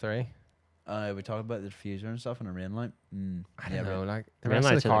on the sick. M3? We talked about the diffuser and stuff and a rain light. I don't know. Like the Rain rest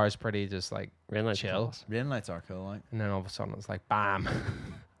of lights the are car like- is pretty just like, Rain lights are Chill. class. Rain lights are cool. Like and then all of a sudden it's like, bam.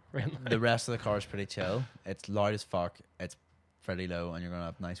 Rain light. the rest of the car is pretty chill. It's loud as fuck. It's pretty low, and you're gonna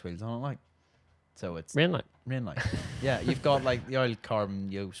have nice wheels on it. Like so, it's Rain light. rain light. Yeah, you've got like the old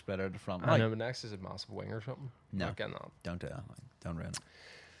carbon yoke splitter at the front. I Like, know, but next is a massive wing or something. No. Not getting that. don't do that. Like, don't ruin it.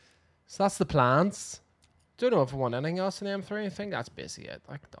 So that's the plans. Don't know if I want anything else in the M3. I think that's basically it.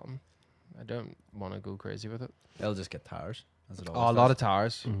 Like done. I don't want to go crazy with it. They'll just get tires. As it Oh, a always lot does. of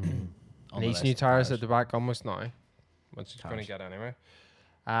tires. On And the each list new of tires at the back almost now. Which it's going Tires. to get anyway.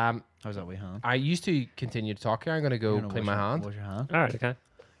 How's that we hand? I used to continue to talk here. I'm going to go You're gonna clean wash my your- hand. Wash your hand. All right, okay.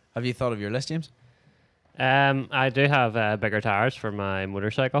 Have you thought of your list, James? I do have bigger tires for my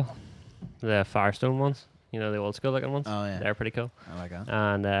motorcycle, the Firestone ones. You know, the old school looking ones. Oh yeah, They're pretty cool. I like that.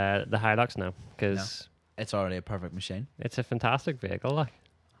 And the Hilux now, because It's already a perfect machine. it's a fantastic vehicle. Like,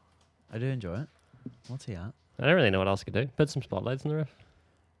 I do enjoy it. What's he at? I don't really know what else I could do. Put some spotlights on the roof.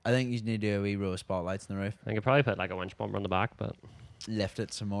 I think you need to do a wee row of spotlights on the roof. I could probably put like a winch bumper on the back, but Lift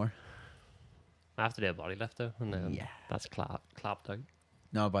it some more. I have to do a body lift though, and then Yeah. that's clapped out.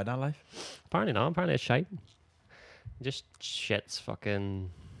 No, about that life. Apparently not. Apparently it's shite. Just shits fucking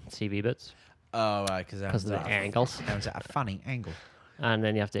CB bits Oh, right, because because of the angles. That was a funny angle. And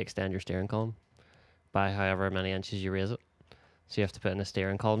then you have to extend your steering column by however many inches you raise it. So you have to put in a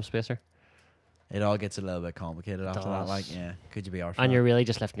steering column spacer. It all gets a little bit complicated after that. does. Like, yeah, could you be arsed? And you're really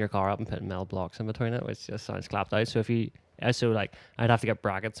just lifting your car up and putting metal blocks in between it, which just sounds clapped out. So if you, so like, I'd have to get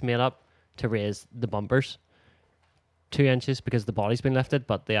brackets made up to raise the bumpers 2 inches because the body's been lifted,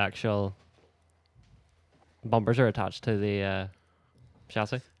 but the actual bumpers are attached to the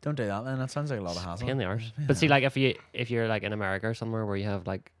chassis. Don't do that, man. That sounds like a lot of hassle. Pain in the arse. But see, like if you're like in America or somewhere where you have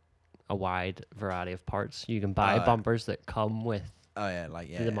like a wide variety of parts, you can buy bumpers that come with Oh yeah, like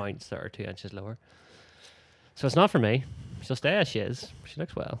the mounts that are 2 inches lower. So it's not for me. She'll stay as she is. She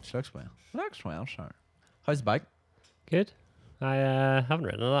looks well. She looks well. Looks well, sure. How's the bike? Good. I haven't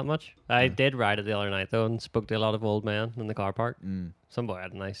ridden it that much. I did ride it the other night though, and spoke to a lot of old men in the car park. Some boy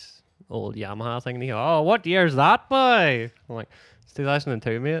had a nice old Yamaha thing, and he go, "Oh, what year's that, boy?" I'm like, "It's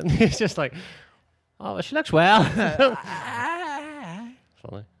 2002, mate." And he's just like, "Oh, she looks well."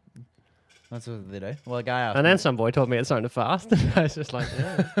 Funny. That's what they do. Well, a guy asked And me, then some boy told me it sounded fast. And I was just like,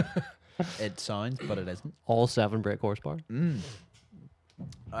 yeah. it sounds, but it isn't. All 7 brake horsepower.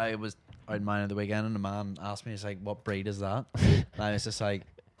 I was out mine at the weekend, and the man asked me, he's like, "What breed is that?" And I was just like,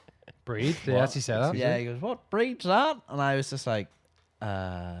 Breed? They "What?" actually say that? Yeah, he goes, "What breed's that?" And I was just like,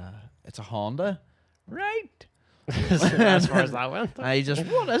 "It's a Honda." Right. As far as that went. I just,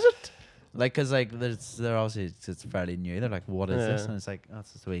 "What is it?" Like, cause like they're obviously it's fairly new. They're like, "What is this?" Yeah. And it's like, "Oh,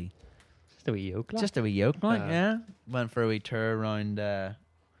 it's just a wee, Just a wee yoke. just a wee yoke." Like, Uh. yeah. Went for a wee tour around the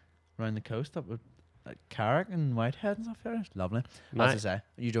coast up with Carrick and Whitehead and stuff there. It's lovely. My- As I say,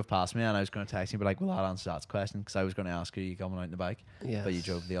 you drove past me and I was going to text you, but like, well, that answers that question because I was going to ask you coming out in the bike, Yeah. but you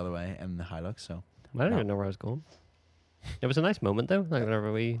drove the other way in the Hilux. So I don't No. even know where I was going. It was a nice moment though. Like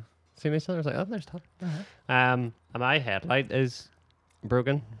whenever we seen each other, I was like, "Oh, there's Todd." And my headlight is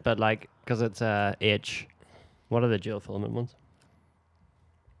broken, but like because it's H. What are the dual filament ones?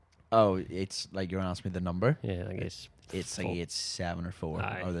 oh, it's like you're going to ask me the number. Yeah, I guess. It's like Four. it's 7 or 4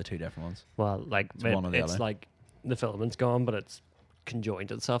 Aye. are the two different ones. Well, like It's one or the it's other. like the filament's gone, but it's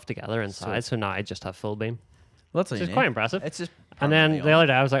conjoined itself together inside. So now I just have full beam, Well, that's which what is you quite need. impressive. It's just And then permanently the on. other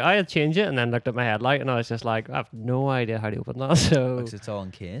day I was like, I had changed it, and then looked at my headlight, and I was just like, I have no idea how to open that. So Because it's all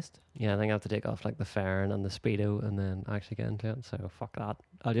encased. yeah, I think I have to take off like the fairing and the speedo, and then actually get into it. So fuck that.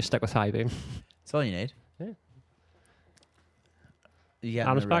 I'll just stick with high beam. That's all you need. Yeah. You getting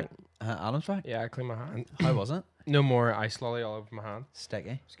Adam's the back. Adam's back. Yeah, I clean my hand. How was it? No more ice lolly all over my hand.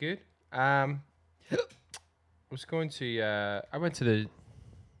 Sticky. It's good. Was going to I went to the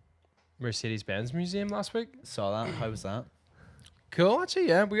Mercedes-Benz Museum last week. Saw that. How was that? Cool, actually.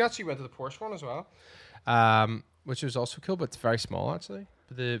 Yeah, we actually went to the Porsche one as well, which was also cool, but it's very small actually.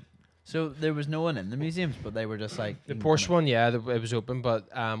 But the So there was no one in the museums, but they were just like the Porsche one, yeah, it was open, but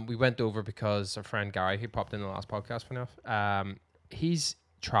we went over because our friend Gary, who popped in the last podcast, funny enough, he's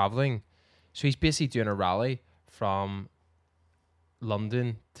traveling, so he's basically doing a rally from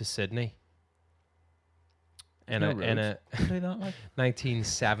London to Sydney. In No a roads. Do that like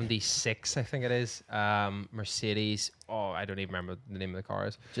 1976, I think it is. Mercedes. Oh, I don't even remember the name of the car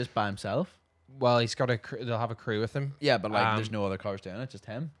is. just by himself. Well, he's got they'll have a crew with him. Yeah, but like Um, there's no other cars doing it, just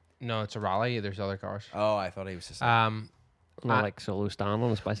him. No, it's a rally. There's other cars. Oh, I thought he was just. Um, Not like solo stand on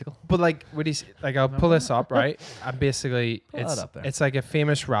his bicycle. but like, what he's like, I'll pull this up, right? And basically, Pull that up there. it's like a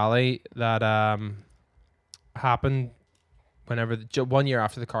famous rally that happened whenever 1 year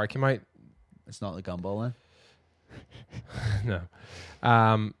after the car came out. It's not the gumball then. No.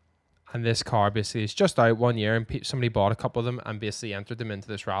 And this car basically is just out 1 year, and somebody bought a couple of them and basically entered them into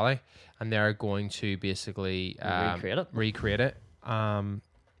this rally, and they're going to basically Recreate it.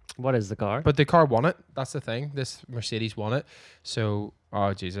 What is the car? But the car won it. That's the thing. This Mercedes won it. So,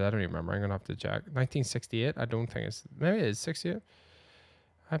 oh Jesus, I don't even remember. I'm gonna have to check. 1968. I don't think it's. Maybe it is 68. I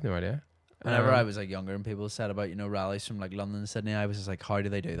have no idea. Whenever I was like younger and people said about rallies from like London to Sydney, I was just like, how do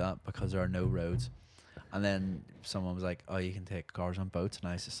they do that? Because there are no roads. And then someone was like, oh, you can take cars on boats, and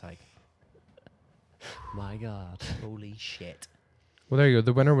I was just like, My God. holy shit. Well, there you go.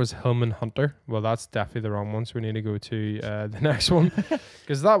 The winner was Hillman Hunter. Well, that's definitely the wrong one. So we need to go to the next one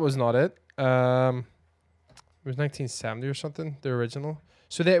because that was not it. It was 1970 or something, the original.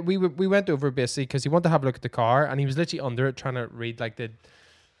 So we went over basically because he wanted to have a look at the car, and he was literally under it trying to read like the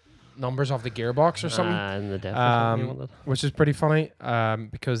numbers off the gearbox or something. And the depth or something you wanted. Which is pretty funny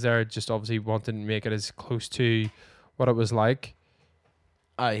because they're just obviously wanting to make it as close to what it was like.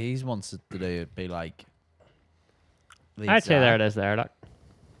 He wants it to do it be like. I'd say there it is there, look.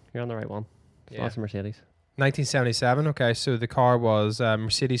 You're on the right one. It's Yeah. lots of Mercedes. 1977. Okay, so the car was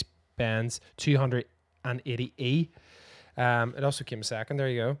Mercedes-Benz 280E. It also came second. There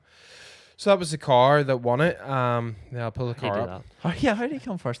you go. So that was the car that won it. Yeah, I'll pull the How do you car do up. that? How did he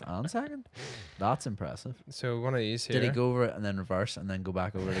come first and second? That's impressive. So one of these here. Did he go over it and then reverse and then go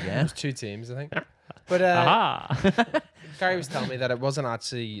back over it again? There's 2 teams, I think. But Aha! Gary was telling me that it wasn't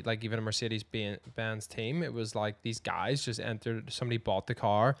actually like even a Mercedes-Benz team. It was like these guys just entered. Somebody bought the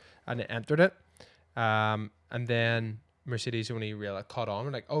car and it entered it, and then Mercedes only caught on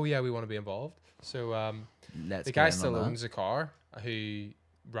and like, oh yeah, we want to be involved. So Let's the get guy in still on that. owns the car who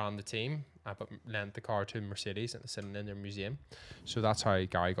ran the team, but lent the car to Mercedes and it's sitting in their museum. So that's how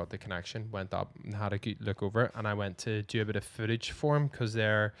Gary got the connection. Went up and had a good look over it, and I went to do a bit of footage for him because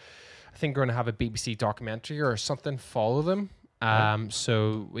they're, I think, going to have a BBC documentary or something follow them.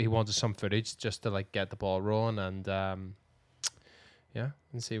 So he wanted some footage just to like get the ball rolling and yeah,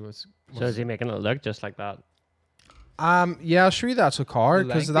 and see what's. So is he making it look just like that? Yeah, I'll show you the actual car The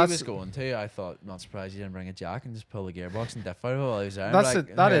because length he that's was going to. I thought, not surprised you didn't bring a jack and just pull the gearbox and diff out of it while he was there. That's Like,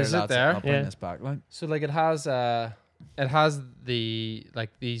 it- that "Here, is it lads, there." I'll bring Yeah. this back, like. so like it has the like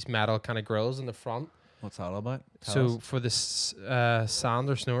these metal kind of grills in the front. What's that all about? Tell So us. for this sand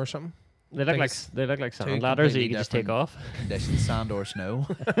or snow or something. They look like Things- sand ladders that completely you can just take different- off. Conditions, sand or snow.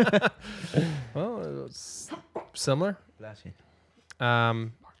 Well, it's similar. Bless you. So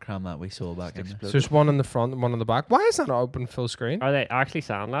Cram that wee soul back in there. there's one in the front and one in the back. Why is that not open full screen? Are they actually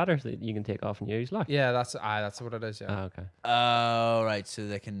sand ladders that you can take off and use? Like, Yeah, that's what it is. Yeah. oh, okay, Oh, right. So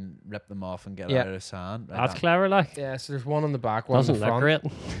they can rip them off and get Yeah. out of the sand. Right, that's that- clever. Like, Yeah, so there's one on the back, one doesn't in the look front.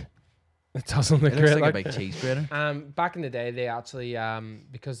 great. It doesn't look It looks great. like like. a big cheese grater. Back in the day, they actually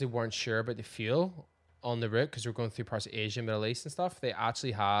because they weren't sure about the fuel on the route because we were going through parts of Asia, Middle East, and stuff. They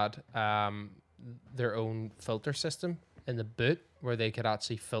actually had their own filter system in the boot where they could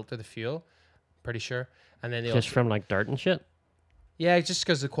actually filter the fuel. Pretty sure, and then they Just also, from like dirt and shit. yeah, just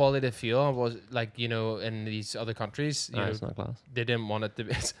because the quality of the fuel was like in these other countries, Ah, it's not class. they didn't want it to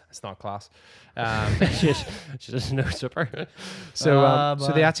be. It's not class. it's just no super. So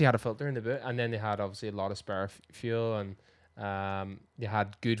they actually had a filter in the boot, and then they had obviously a lot of spare fuel, and they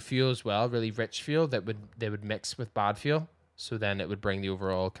had good fuel as well, really rich fuel that they would mix with bad fuel. So then it would bring the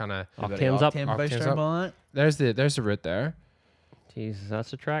overall kind of. You've got Octanes the up. octane Octanes booster up. on it. There's the route there. Jesus,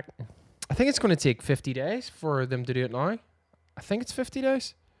 that's a track. I think it's going to take 50 days for them to do it now. I think it's 50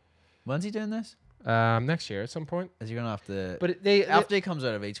 days. When's he doing this? Next year at some point. Is he gonna have to? But they after he comes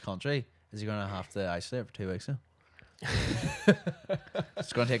out of each country, is he gonna have to isolate for 2 weeks? Though?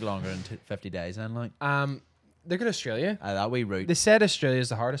 It's gonna take longer than 50 days. Then, like they're going to Australia. that wee route. They said Australia is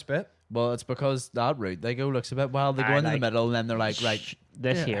the hardest bit. Well, it's because that route they go looks a bit wild. They go I into the like- middle and then they're like, right,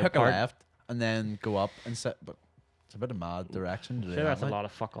 This yeah, here hook a part. left and then go up and set. But it's a bit of mad direction to do Sure, that, that's a like. lot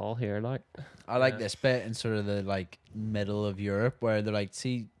of fuck all here. Like, I like Yeah. this bit in sort of the like middle of Europe where they're like,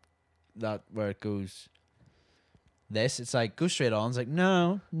 see that where it goes. This it's like go straight on. It's like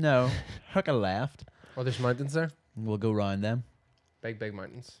no, hook a left. Oh, there's mountains there. We'll go round them. Big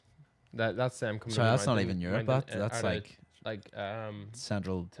mountains. That's them coming. So over that's not mountain- even Europe. mountain- That's outside, like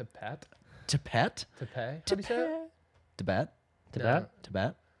central Tibet. Tibet, Tibet. How do you say it? Tibet, Tibet.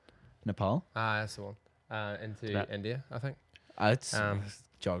 Tibet, Nepal. That's the one. Into Tibet. India, I think. It's Um,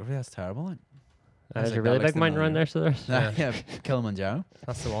 geography. That's terrible. Like. There's like a that really looks big the mountain around middle. there, so there's. Yeah. Yeah, Kilimanjaro.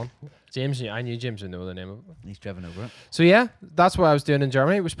 That's the one. James, I knew James would know the name of it. He's driven over it. So yeah, that's what I was doing in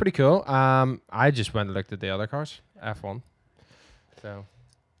Germany. It was pretty cool. I just went and looked at the other cars, F1. So,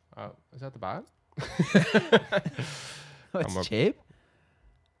 is that the bad? It's up. cheap.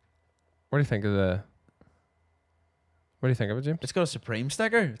 What do you think of the? What do you think of it, James? It's got a Supreme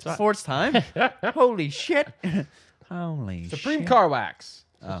sticker. It's Right. before its time. Holy shit. Holy Supreme shit. Car Wax.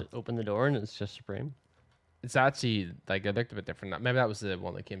 Oh. Just open the door and it's just Supreme. It's actually like it looked a bit different. Maybe that was the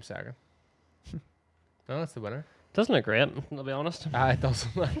one that came second. No, that's the winner. Doesn't look great, I'll be honest. It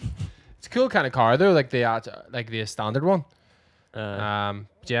doesn't. It's a cool kind of car though, like the standard one.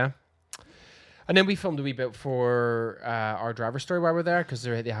 Yeah. And then we filmed a wee bit for our driver story while we're there because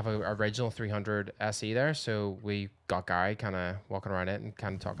they have a original 300 SE there. So we got Gary kind of walking around it and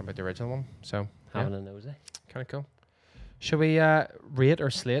kind of talking about the original one. So Having a nosy. kind of cool. Should we rate or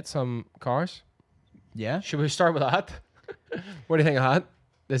slate some cars? Yeah. Should we start with that? What do you think of that?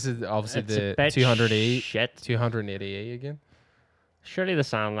 This is obviously It's a the bit 280 shit. 280E again. Surely the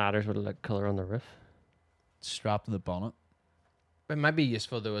sand ladders would look cooler on the roof. Strapped to the bonnet. It might be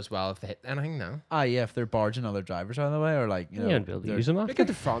useful though as well if they hit anything now. Ah, yeah, if they're barging other drivers out of the way or like, you You know. wouldn't be able to they're- use them Look after. at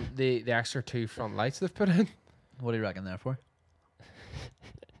the front, the extra 2 front lights they've put in. What do you reckon there for?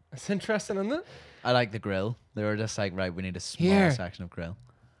 It's interesting, isn't it? I like the grill. They were just like, right, we need a small Here. section of grill.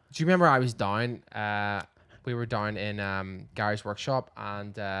 Do you remember I was down? We were down in Gary's workshop,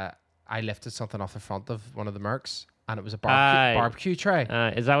 and I lifted something off the front of one of the Mercs, and it was a Aye. barbecue tray.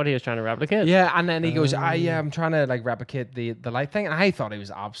 Is that what he was trying to replicate? Yeah, and then he goes, yeah, I'm trying to like replicate the light thing, and I thought he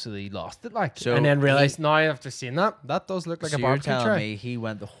was absolutely lost it, like, So and then he- realized now after seeing that does look like So a you're barbecue telling tray. me he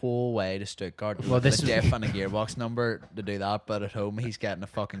went the whole way to Stuttgart Well, with this a is- diff and a gearbox number to do that, but at home he's getting a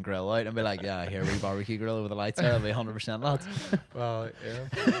fucking grill out and be like, yeah, here we barbecue grill with the lights out, it'll be 100% lads. Well, yeah,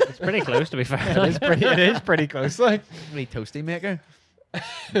 It's pretty close to be fair. it is pretty close, like. Wee toasty maker.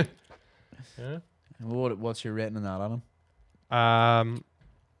 Yeah. What's your rating on that, Adam?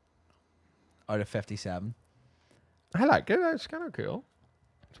 Out of 57. I like it. It's kind of cool.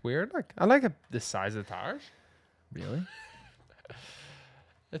 It's weird. Like, I like the size of the tires. Really?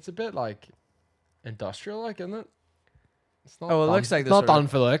 It's a bit like industrial, like, isn't it? It's not. Oh, well, it done- looks like it's the not sort of- done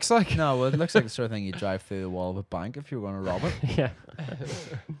for looks, like. No, well, it looks like the sort of thing you drive through the wall of a bank if you were going to rob it. Yeah.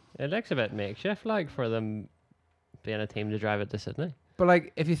 It looks a bit makeshift, like, for them being a team to drive it to Sydney. But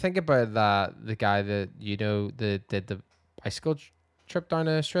like, if you think about that, the guy that did the bicycle trip down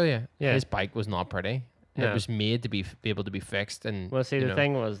to Australia, Yeah. his bike was not pretty. It No. was made to be able to be fixed, and Well, see, you the know,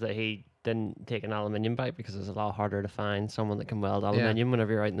 thing was that he didn't take an aluminium bike because it's a lot harder to find someone that can weld aluminium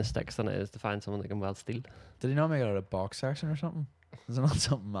whenever you're out in the sticks than it is to find someone that can weld steel. Did he not make it out of box section or something? Is it not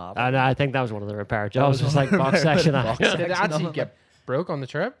something mad? And I think that was one of the repair jobs, was just like one of the box section. box did it section actually on it. get broke on the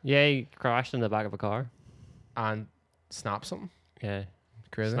trip Yeah, he crashed in the back of a car. and snapped something Yeah,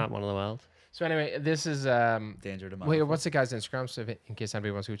 crazy. snapped one of the welds. So anyway, this is Danger to wait, what's the guy's Instagram? So in case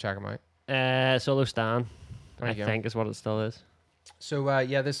anybody wants to go check him out. Solo Stan, There I you go. think is what it still is. So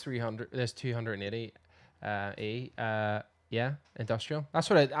yeah, this 280 yeah, industrial. That's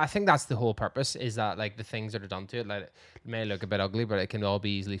what I think. That's the whole purpose. Is that like the things that are done to it, like it may look a bit ugly, but it can all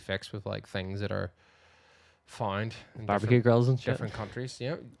be easily fixed with like things that are found in Barbecue grills and shit. different countries. You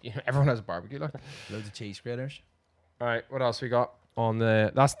know, everyone has a barbecue. Like, Loads of cheese graters. all right, what else we got on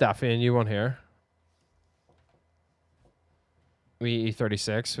the? That's definitely a new one here. We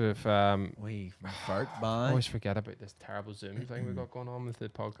E36 with We vert I by. always forget about this terrible Zoom thing we got going on with the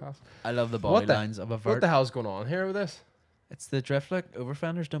podcast. I love the What body the- lines of a What vert. the hell's going on here with this? It's the drift look. Over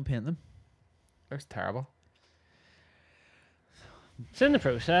fenders, don't paint them. Looks terrible. It's in the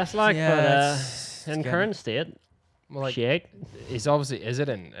process, like, it's but in getting- current state, Well, like, shake. is obviously is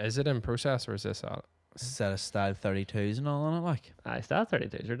it in process or is this out? set of style 32s and all on it. Like I still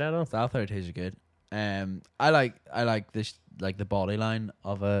 32s are dead on. style 32s are good. I like this like the body line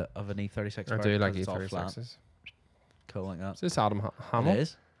of an E36. I vert do like because it's all flat. E36s. Cool like that. Is this Adam It Hamill?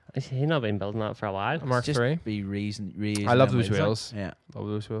 is. Has he not been building that for a while? Mark Just III. be reusing I love them those like. wheels. Yeah. Love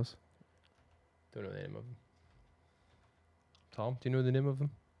those wheels. Don't know the name of them. Tom, do you know the name of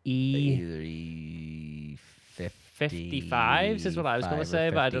them? E 55s 55s is what I was going to say,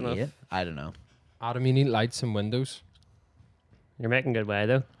 but I don't know. I don't know. Adam, you need lights and windows. You're making good way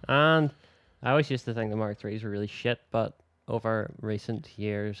though. And I always used to think the Mark IIIs were really shit, but over recent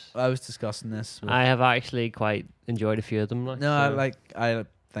years, I was discussing this. With I have actually quite enjoyed a few of them. Like, no, so- I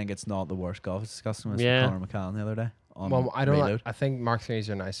think it's not the worst golf. I was discussing this Yeah. with Connor McCann the other day. On Well, I don't. Reload. I think Mark IIIs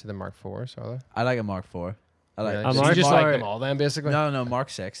are nicer than Mark IVs, are they? I like a Mark IV. I like. Really? A So Mark you just like IV them all then, basically. No, Mark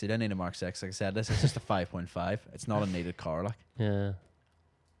 6. You don't need a Mark 6. Like I said, this is just a 5.5. It's not a needed car, like. yeah.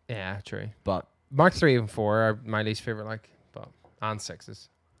 Yeah, true. But Mark 3 and 4 are my least favorite, like, but and 6s.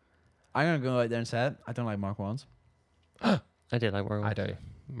 I'm gonna go out there and say it. I don't like Mark 1s. I did like Mark I 1. do.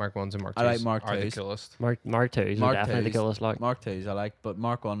 Mark 1s and Mark 2s I like Mark are the 2s. coolest. Mark 2s Mark are definitely the 2s. coolest. Like, Mark 2s I like, but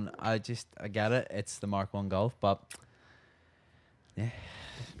Mark 1, I get it. It's the Mark 1 Golf, but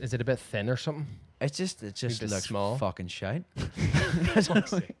Is it a bit thin or something? it just bit looks small. fucking shite. I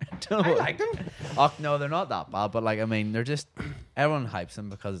don't know. like them. Oh no, they're not that bad, but like I mean, they're just everyone hypes them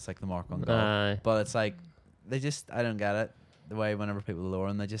because it's like the Mark 1 Golf. But it's like they just I don't get it. The way whenever people lower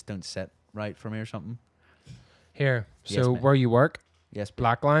them, they just don't sit right for me or something. Here, Yes, so mate. where you work, Yes,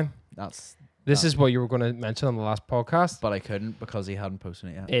 Blackline. that's. This that- is what you were going to mention on the last podcast. But I couldn't because he hadn't posted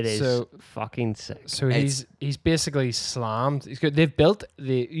it yet. it is So- fucking sick. So It's- he's basically slammed. He's good. They've built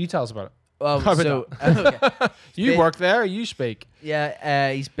the. You tell us about it. Well, How about so okay. You been- work there. You speak.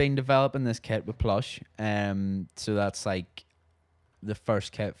 Yeah, he's been developing this kit with Plush. So that's like the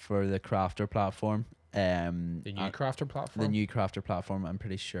first kit for the Crafter platform. The new and crafter platform. the new Crafter platform. I'm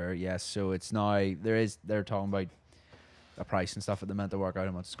pretty sure. Yes. So it's now they're talking about a price and stuff at the minute to work out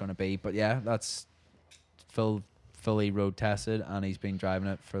how much it's going to be. But yeah, that's fully road tested, and he's been driving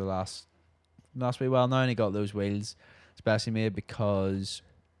it for the last wee while now, and he got those wheels especially made because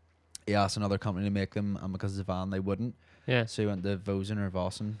he asked another company to make them, and because it's a van, they wouldn't. Yeah. So he went to Vosen or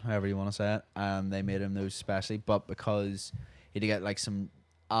Vossen, however you want to say it, and they made him those specially. But because he had to get like some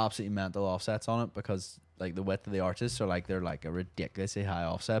absolutely mental offsets on it, because like the width of the arches, so like they're like a ridiculously high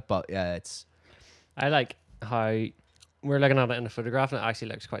offset. But yeah, it's I like how we're looking at it in the photograph and it actually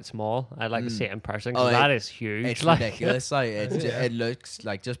looks quite small. I'd like to see it in person Oh, because that is huge. It's like, ridiculous. Like Yeah. it looks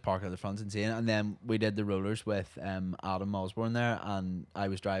like just parked at the front insane. And then we did the rollers with Adam Osborne there, and I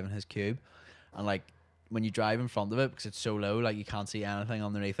was driving his cube, and like when you drive in front of it because it's so low, like you can't see anything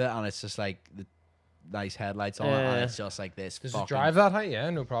underneath it, and it's just like the nice headlights on it, and Yeah. it's just like this. Does it fucking- drive that height? Yeah,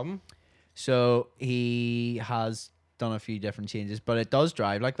 no problem. So he has done a few different changes, but it does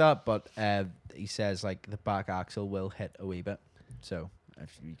drive like that. But he says like the back axle will hit a wee bit, so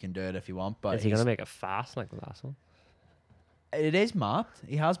if you can do it if you want. But is he he's- gonna make it fast like the last one? it is mapped.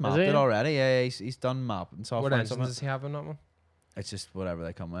 He has mapped he? it already. Yeah, he's done map and software. What and engine stuff. does he have in that one? It's just whatever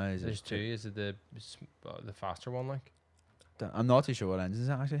they come with. There's two. Is it the faster one? Like, I'm not too sure what engines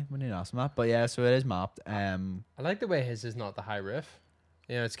it actually. We need to ask him that. But yeah, so it is mapped. I like the way his is not the high roof.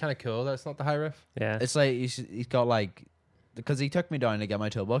 You know, it's kind of cool that it's not the high roof. Yeah. It's like he's got like, because he took me down to get my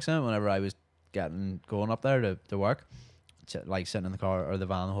toolbox in it whenever I was going up there to work, like sitting in the car or the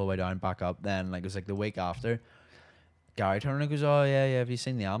van the whole way down, back up. Then like it was like the week after, Gary turned around and goes, "Oh yeah, have you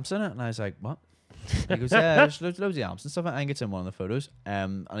seen the amps in it?" And I was like, "What?" He goes, "Yeah, there's loads of amps and stuff." I think it's in one of the photos.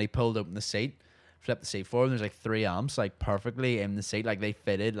 And he pulled open the seat, flipped the seat forward, and there's like 3 amps like perfectly in the seat, like they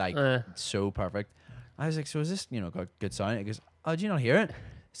fitted like so perfect. I was like, "So is this got good sound?" He goes, "Oh, did you not hear it?"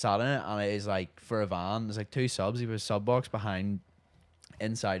 Sat in it, and it is like for a van. There's like 2 subs. You have a sub box behind,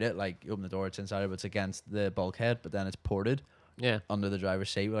 inside it. Like you open the door, it's inside it, but it's against the bulkhead. But then it's ported Yeah. under the driver's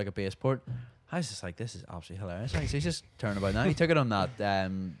seat with like a base port. I was just like, this is absolutely hilarious. Like, so he's just turning about now. He took it on that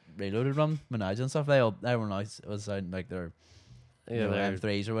reloaded run, Menage and stuff. Everyone else was out like their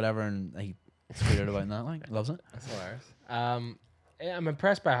M3s or whatever, and he scooted about in that. Like, loves it. That's hilarious. Yeah, I'm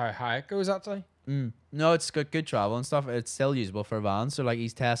impressed by how high it goes. Actually, No, it's good travel and stuff. It's still usable for a van. So like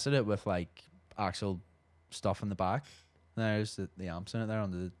he's tested it with like actual stuff in the back. There's the amps in it there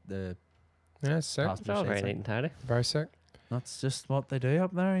under the yeah, it's sick. It's passenger all seats, very like. neat and tidy. Very sick. That's just what they do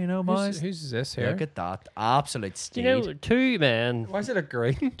up there, boys. Who's this here? Look at that. Absolute Do steed. you know, two men Why does it look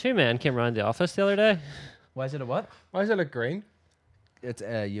green? came around the office the other day. Why is it a what? Why does it look green? It's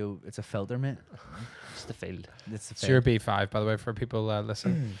it's a filter, mate. It's the field. It's a It's your B5, by the way, for people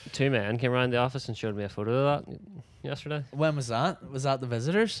listening. Two men came around the office and showed me a photo of that yesterday. When was that? Was that the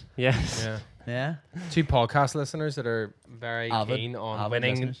visitors? Yes. Yeah. Yeah. 2 podcast listeners that are very Avid- keen on avid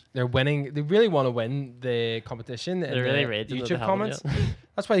winning. listeners. They're winning. They really want to win the competition. in They're really the raging that YouTube they haven't comments. yet.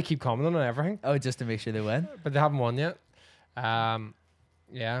 That's why they keep commenting on everything, Oh, just to make sure they win. but they haven't won yet.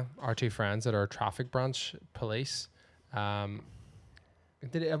 Yeah, our 2 friends at our traffic branch police. So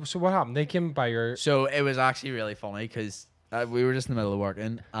what happened? They came by your. So it was actually really funny because we were just in the middle of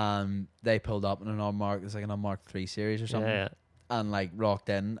working. They pulled up in an unmarked, it's like an unmarked 3 Series or something, Yeah. and like rocked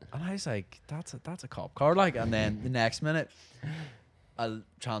in, and I was like, "That's a cop car!" Like, and then the next minute, a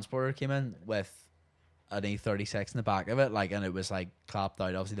transporter came in with an E36 in the back of it, like, and it was like clapped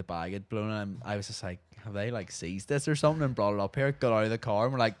out. Obviously, the bag had blown, and I was just like, "Have they like seized this or something?" And brought it up here, got out of the car,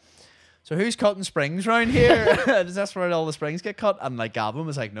 and we're like, "So who's cutting springs around here? Is this where all the springs get cut?" And like Gavin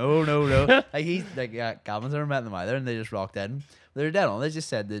was like, "No." Like he's like, yeah, Gavin's never met them either, and they just rocked in. They were dead on. They just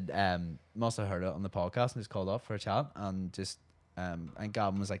said that must have heard it on the podcast and just called up for a chat, and just and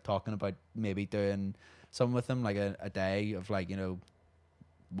Gavin was like talking about maybe doing something with them, like a day of like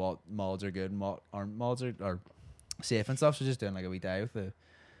what mods are good and what aren't mods or safe and stuff. So just doing like a wee day with the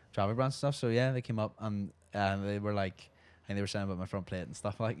traffic branch stuff. So yeah, they came up and they were like. And they were saying about my front plate and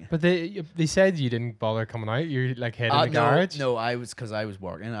stuff like. But they said you didn't bother coming out. You like hid in the garage. No, I was because I was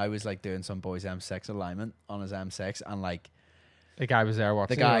working. I was like doing some boy's M6 alignment on his M6, and like The guy was there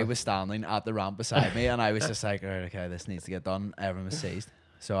watching. the guy you. was standing at the ramp beside me, and I was just like, "Alright, okay, this needs to get done." Everyone was seized,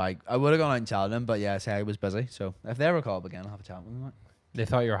 so I would have gone out and chatted him, but yeah, say I was busy. So if they ever call up again, I'll have a chat with them. Like. They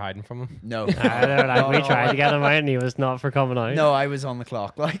thought you were hiding from him. No, I don't know, like, we No, tried to get him out and he was not for coming out. no, I was on the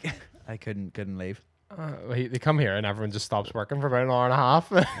clock. Like I couldn't leave. They come here and everyone just stops working for about an hour and a half.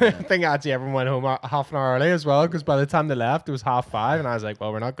 I think actually everyone went home half an hour early as well because by the time they left it was 5:30 and I was like,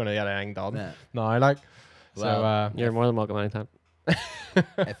 well, we're not going to get anything done. Yeah. No, like Well, so. You're more than welcome anytime.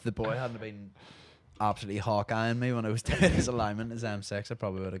 If the boy hadn't been absolutely hawk-eyeing me when I was doing his alignment, his M6, I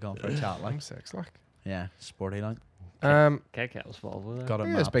probably would have gone for a chat. Like, I'm 6 like. yeah, sporty like. KK's Volvo there. Got a Yeah,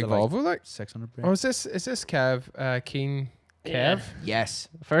 map it's big to, like, Volvo like. 600 brake. Oh, is this Kev Keen Yeah. Kev? Yes.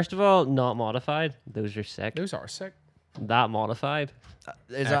 First of all, not modified. Those are sick. Those are sick. That modified.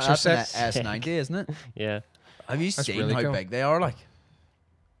 Is Extra that's an six. S90, isn't it? Yeah. Have you That's seen really how cool. big they are? Like,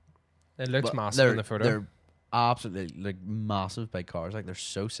 It looks Well, massive they're- in the photo. They're absolutely like massive big cars. Like they're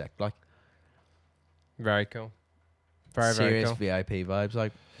so sick. Like Very cool. Very serious cool. VIP vibes.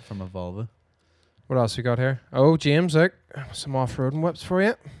 Like from a Volvo. What else we got here? Oh, James, look, some off-roading whips for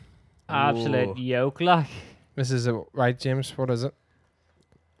you. Absolute Whoa. yoke, like. This is a right, James. What is it?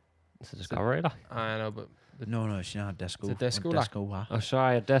 It's a Discovery. Like. I know, but No, she's not a disco. It's a disco, or like. disco what? Oh,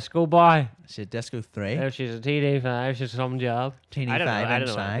 sorry, a disco boy. She's a disco 3. If she's a TD5, she's some job. Teeny I don't know. 5 I don't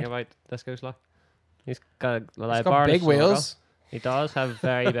know anything inside. about discos. Like. He's got a live it's bar. got and a big snorkel. wheels. He does have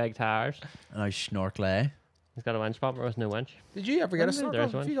very big tires. And I snorkel. He's got a winch bumper with no winch. Did you ever get a Maybe there's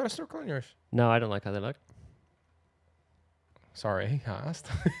snorkel? one. Have you got a snorkel on yours? No, I don't like how they look. Sorry, I asked.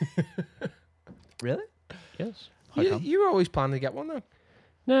 Really? Yes. How come? You were always planning to get one though.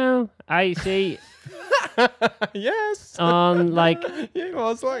 No, I see Yes. on like Yeah, it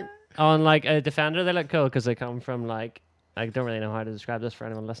was like. on like a Defender they look cool because they come from like I don't really know how to describe this for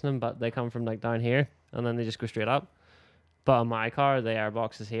anyone listening, but they come from like down here and then they just go straight up. But on my car, the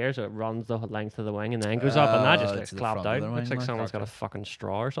airbox is here, so it runs the length of the wing and then goes up, and that just Oh, looks to the clapped front of out. the Looks wing, like like. someone's got a fucking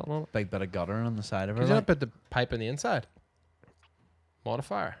straw or something on it. Big bit of gutter on the side of her. Could you like. not put the pipe in the inside?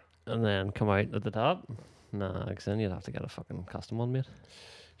 Modifier. And then come out at the top. Nah, because then you'd have to get a fucking custom one made.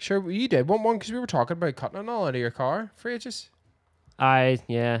 Sure, you did want one because we were talking about cutting it all out of your car for ages. Yeah,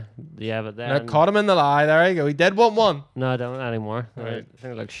 but And I then caught him in the lie. There you go. He did want one. no, I don't anymore. Right. I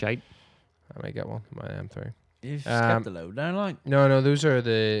think it looks shite. I might get one. My M3. You've Um, skipped the load down, like. No, those are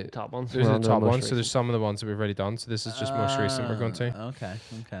the Top ones. those We're are on the top most ones. So there's recent. some of the ones that we've already done. So this is just most recent. We're going to.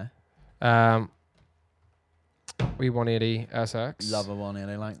 Okay. V180 SX. Love a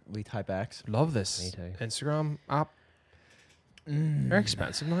 180, like. We type X. Love this Me too. Instagram app. They're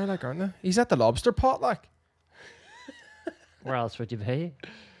expensive now, like, aren't they? He's at the lobster pot, like. Where else would you be?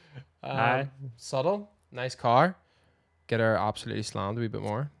 Aye. Subtle, nice car. Get her absolutely slammed a wee bit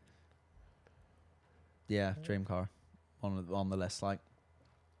more. Yeah, dream car. On the list, like.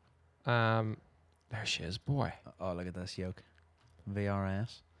 There she is, boy. Oh, look at this yoke.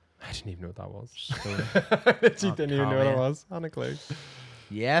 VRS. I didn't even know what that was. She She didn't even know what it was. On a clue.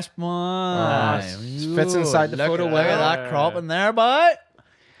 Yes, boy. Fits inside the look photo Look well. at that crop in there, boy.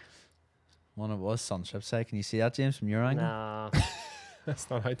 One of us, Sunstrip say. Can you see that, James, from your angle? Nah. That's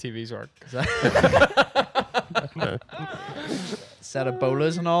not how TVs work. Set of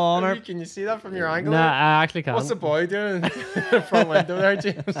bowlers and all on her. Can you see that from your angle? Nah, I actually can't. What's the boy doing in the front window there,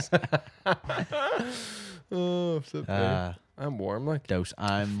 James? Oh, flip I'm warm, like. Dose.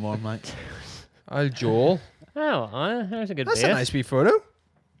 I'm warm, like. I'll Joel. Oh, there's a good That's base. a nice wee photo.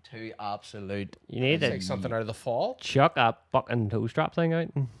 Two absolute. You need to Take something out of the fall. chuck a fucking toe strap thing out.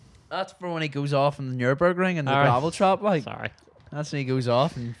 That's for when he goes off in the Nürburgring and the Alright. gravel trap, like. Sorry. That's when he goes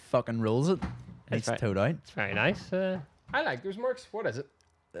off and fucking rolls it. It's right. towed out. It's very nice. I like those marks. What is it?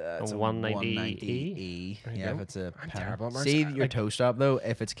 It's a 190E. 190E. There you Yeah, go. if it's a I'm power. terrible at marks. See I your like- toe strap though.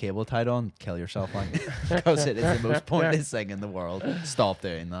 If it's cable tied on, kill yourself, like, because it is the most pointless thing in the world. Stop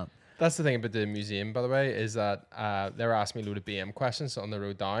doing that. That's the thing about the museum, by the way, is that they were asking me a load of BM questions on the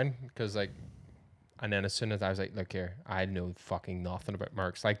road down because, like, and then as soon as I was like, look here, I know fucking nothing about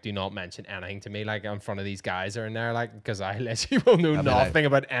Mercs. Like, do not mention anything to me, like, in front of these guys that are in there, like, because I literally will know I'll be like, nothing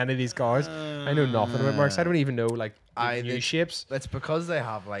about any of these cars. I know nothing about Mercs. I don't even know, like, the new shapes. It's because they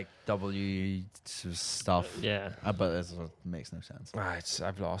have like W stuff. Yeah. But it makes no sense.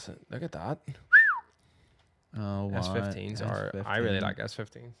 I've lost it. Look at that. Oh, wow. S15s are, I really like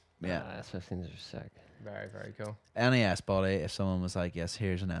S15s. Yeah. S15s are sick. Very, very cool. Any S body, if someone was like, yes,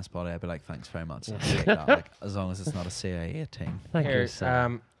 here's an S body, I'd be like, thanks very much. Yeah. I'll take that, like, as long as it's not a CA18. Thank Here, you,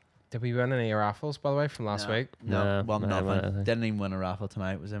 sir. did we win any raffles, by the way, from last week? No, No, won no, nothing. no. Didn't even win a raffle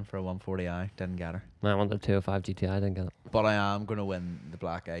tonight. Was in for a 140i. Didn't get her. I wanted 205 GTI, didn't get it. But I am going to win the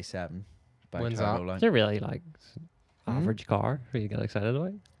black A7 by When's Turbo that? Line. Is it really like Hmm? average car for you to get excited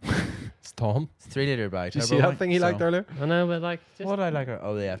about? It's Tom. It's 3 litre by Did you Turbo see that Line, thing he liked so- earlier? I know, but like, just, What I like?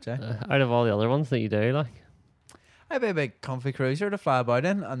 Oh, the FJ. out of all the other ones that you do, like, I'd be a big comfy cruiser to fly about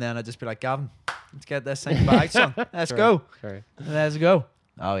in, and then I'd just be like, Gavin, let's get this thing back, son. Let's go. Sorry. Let's go.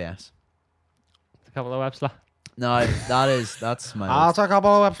 Oh, yes. A couple of webs left. No, that's my I'll old, take a couple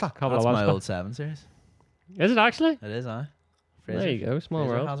of webs. Couple that's of my webs old 7 Series. Is it actually? It is, aye. There you go, small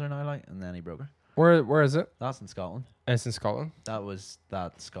Fraser world. has her now, like, and then he broke her. Where is it? That's in Scotland. It's in Scotland. That was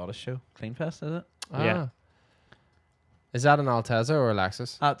that Scottish show, Cleanfest, is it? Yeah. Is that an Altezza or a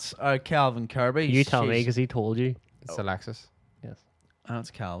Lexus? That's Calvin Kirby. You tell me She's- because he told you. It's a Lexus. That's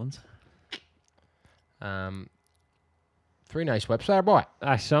Calvin's. 3 nice whips there, boy.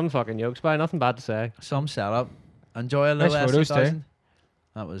 Some fucking yokes by nothing bad to say. Some setup. Enjoy a little Nice photos too. S2000.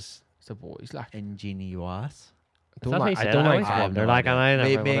 That was It's the boys, like. ingenious. Is that what he said? I always wonder, like, and I never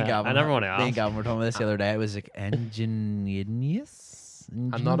Me and wanna- Gavin, I never want to me and ask. Gavin were talking about this the other day. It was like ingenious.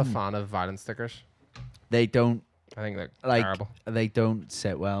 I'm not a fan of violence stickers. They don't I think they're like. terrible. They don't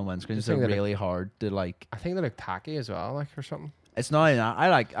sit well on windscreens. Just They're think that it- really hard to like. I think they look tacky as well, like, or something. It's not. I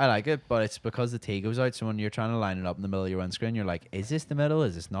like it, but it's because the T goes out. So when you're trying to line it up in the middle of your windscreen, you're like, is this the middle?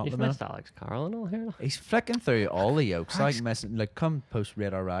 Is this not You've the middle? missed Alex Carroll and all here. He's flicking through all the yokes, like messing, like come post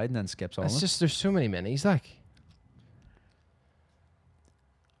radar ride and then skips all of It's them. just there's so many minis. Like,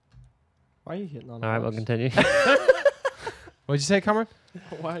 Why are you hitting on All right, we'll Alex? continue. what'd you say, Cameron?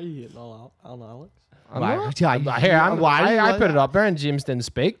 Why are you hitting on Alex? I put it up there and James didn't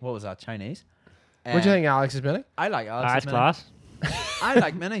speak. What was that? Chinese. What do you think, Alex is mini? I like Alex. That's class. I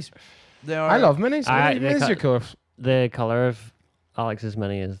like minis. They are. I love minis. Alright, they Minis are cool. The color of Alex's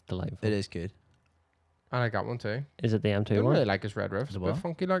mini is delightful. It is good. I like that one too. Is it the I M2 don't one? really like his red roof. It's a The bit what?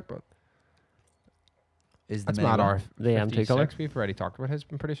 funky, like, but Is the that's mini mad. one? R The M2 color? We've already talked about his.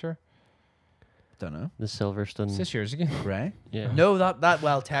 I'm pretty sure. Don't know. The Silverstone. It's this year's again. Right? Yeah. No, that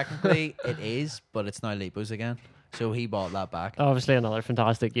well technically it is, but it's now Lipo's again. So he bought that back. Obviously, another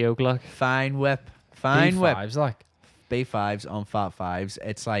fantastic yoke look. Fine whip. Fine whip. B5s, like. B5s on fat fives.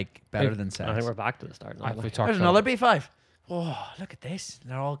 It's like better Hey, than I think sex. we're back to the start now. Like we like. talked There's about. another B5. Oh, look at this.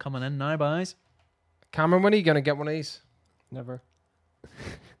 They're all coming in now, boys. Cameron, when are you gonna get one of these? Never.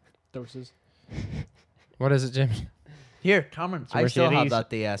 Doses. What is it, James? Here, Cameron. It's a I still have Mercedes that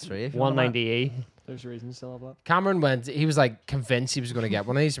DS3. If you want that. 190e. There's a reason you still have that. Cameron went. He was like convinced he was gonna get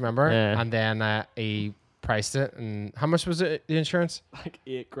one of these. Remember? Yeah. And then he priced it. And how much was it? The insurance? Like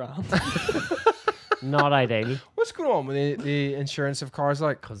 $8,000. Not ideal. What's going on with the insurance of cars?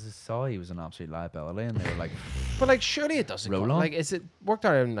 Like, Because they saw he was an absolute liability and they were like, but like, surely it doesn't. Roll go, on. like, is it worked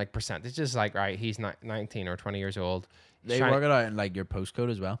out in like percentages? Like, right, he's 19 or 20 years old. He's they trying- work it out in like your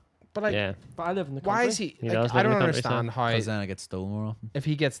postcode as well. But like, Yeah. But I live in the country. why is he? He Like, does I live in don't the countryside. understand how Because then it gets stolen more often. if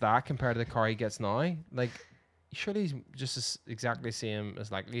he gets that compared to the car he gets now. Like, surely he's just exactly the same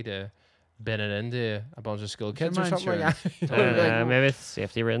as likely to bin it into a bunch of school kids or my something like that. Maybe it's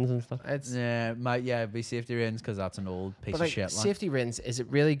safety rings and stuff. It's Yeah, it'd be safety rings because that's an old piece but of like shit. Like. safety rings. Is it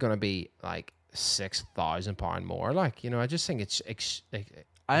really going to be like £6,000 more? Like, you know, I just think it's. I it's think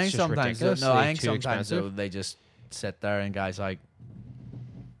just sometimes, though, ridiculously no, I think too sometimes though, expensive. they just sit there and guys like,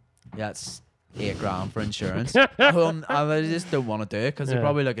 yeah, it's $8,000 for insurance. And they just don't want to do it because they Yeah.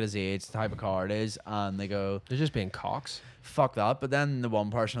 probably look at his age, the type of car it is, and they go, They're just being cocks. fuck that. But then the one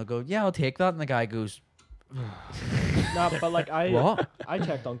person will go, yeah, I'll take that. And the guy goes, No, but like what? I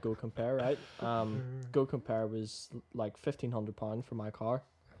checked on Go Compare, right? Go Compare was like £1,500 for my car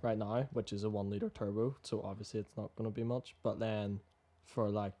right now, which is a 1 litre turbo. So obviously it's not going to be much. But then for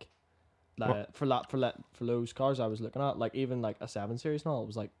like for those cars I was looking at, like even like a 7 Series and all, it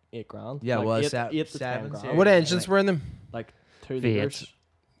was like $8,000. Yeah, like well, eight, 7 to 10 grand. Series. What engines were in them? Like 2 V8s. litres.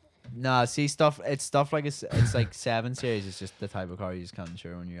 Nah, see, it's stuff like it's like 7 Series. It's just the type of car you just can't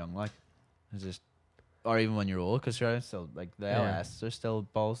insure when you're young, like it's just, or even when you're old, because you're still like the Yeah. LS are still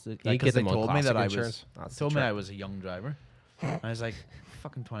balls. You Like, get because they them on told me that classic I was insurance. That's the told me trick. I was a young driver. I was like,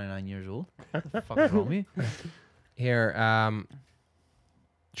 fucking 29 years old. What the fuck is wrong with you? Here,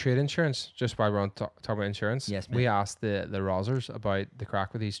 trade insurance. Just while we're on talking about insurance, Yes, we mate. asked the Rosers about the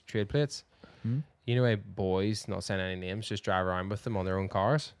crack with these trade plates. Hmm? You know, how boys, not saying any names, just drive around with them on their own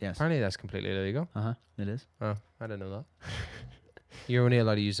cars. Yes. Apparently, that's completely illegal. It is. Oh, I didn't know that. You're only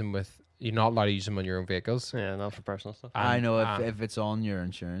allowed to use them with. You're not allowed to use them on your own vehicles. Yeah, not for personal stuff. I know um, if it's on your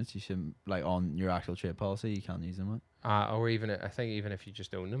insurance, you shouldn't, like on your actual trade policy, you can't use them. Or even I think even if you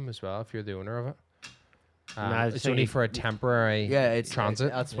just own them as well, if you're the owner of it. Nah, It's so only you- for a temporary. Yeah, it's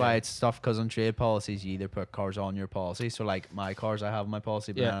transit. That's why it's stuff, because on trade policies, you either put cars on your policy. So like my cars, I have in my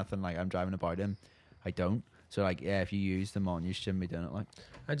policy, but Yeah. anything like I'm driving about in, I don't. So like, yeah, if you use them on, you shouldn't be doing it. Like,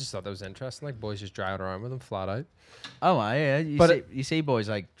 I just thought that was interesting. Like boys just driving around with them flat out. oh yeah, you But see, you see boys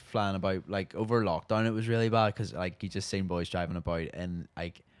like flying about. Like over lockdown, it was really bad because like you just seen boys driving about in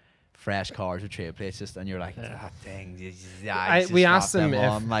like fresh cars with trade plates, just, and you're like, Yeah. ah, dang, We asked them if-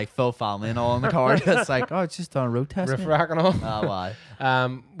 on, like full family and all in the car. It's like, oh, it's just on a road test. Riff mate." rack and all. Oh, why?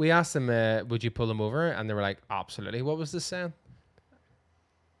 We asked them, would you pull them over? And they were like, absolutely. What was this saying?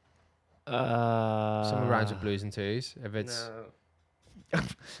 Someone rhymes with blues and twos. If it's I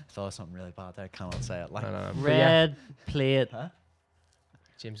thought it was something really bad there. I cannot say it. Like, I don't know. But yeah, red plate,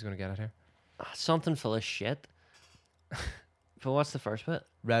 James is gonna get it here. something full of shit. But what's the first bit?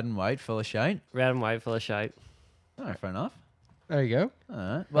 red and white, full of shite. Red and white, full of shite. All right, fair enough. There you go. All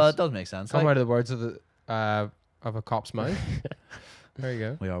right. Well, it does make sense. Come Like, out of the words of the of a cop's mouth. There you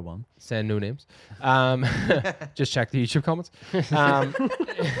go. we are one. Saying no names. Just check the YouTube comments.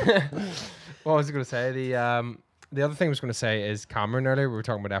 What was I going to say? The other thing I was going to say is Cameron earlier. We were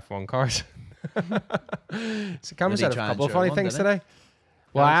talking about F1 cars. So Cameron Did he said a try and couple of show funny one, things didn't he? today.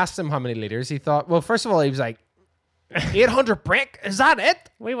 Well, I asked him how many liters he thought. Well, first of all, he was like, 800 brake? Is that it?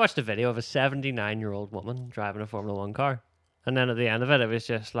 We watched a video of a 79-year-old woman driving a Formula One car. And then at the end of it, it was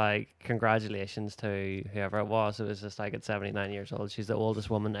just like, congratulations to whoever it was. It was just like, at 79 years old, she's the oldest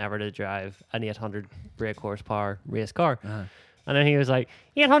woman ever to drive an 800 brake horsepower race car. Uh-huh. And then he was like,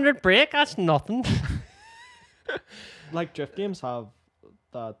 800 brake? That's nothing. Like drift games have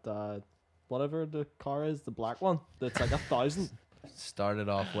that whatever the car is, the black one. That's like 1,000. Started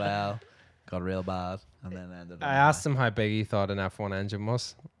off well, got real bad, and then ended. I asked him how big he thought an F1 engine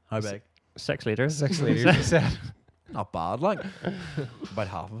was. how big. 6 litres. 6 liters, he said. Not bad, like about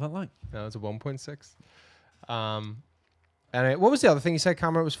half of it, like. No, it's a 1.6. Anyway, what was the other thing you said,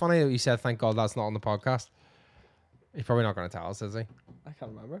 Cameron? It was funny that you said, thank God that's not on the podcast. He's probably not going to tell us, is he? I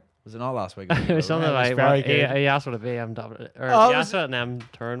can't remember. Was it not last week? It was something It was like, very what, he good. asked what a BMW, or Oh, he it asked what an M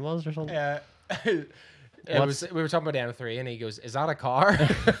turn was or something. Yeah. We were talking about the M3 and he goes, is that a car?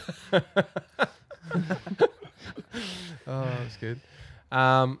 Oh, that's good.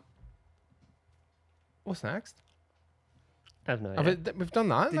 What's next? I have no Have idea. we've done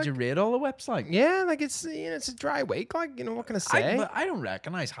that. Did like- you read all the whips, like? Yeah, like it's it's a dry week. Like what can I say? But I don't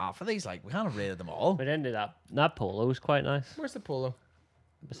recognize half of these. Like we kind of rated them all. We didn't do that. That polo was quite nice. Where's the polo?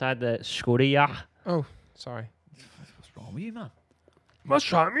 Beside the Skoda. Oh, sorry. What's wrong with you, man?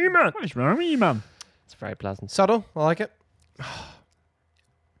 What's wrong with you, man? What's wrong with you, man? It's very pleasant. Subtle. I like it.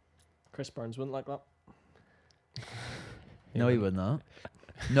 Chris Burns wouldn't like that. No, he would not.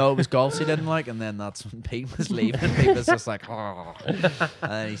 No, it was golf he didn't like, and then that's when Pete was leaving. Pete was just like, oh. And then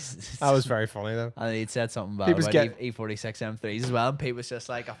That was very funny though. and he'd said something bad Pete was about E46 M3s as well, and Pete was just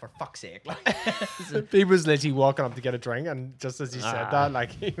like, oh, for fuck's sake. Like, He was literally walking up to get a drink, and just as he said Ah. that, like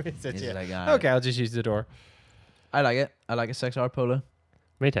he was he's literally, like, okay, I'll just use the door. I like it. I like a 6-hour polo.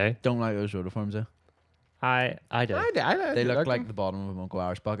 Me too. Don't like those rotiforms though. I do. They look like them. the bottom of a Mungo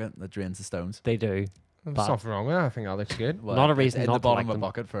Irish bucket that drains the stones. They do. There's but- nothing wrong with that. I think that looks good. Well, Not a it's reason in not the to bottom like of a them.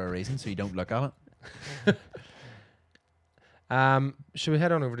 bucket for a reason, so you don't look at it. Should we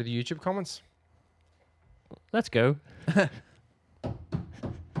head on over to the YouTube comments? Let's go.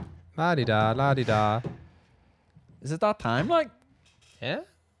 La di da, la di da. Is it that time? Like, Yeah.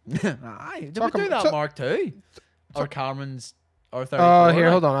 aye. Did Talk we do about- that so- Mark II? Or Cameron's? Or 34? Oh, here,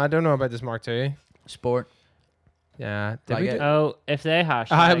 like? hold on. I don't know about this Mark II. Sport. Yeah. Did Like we it. do? Oh, if they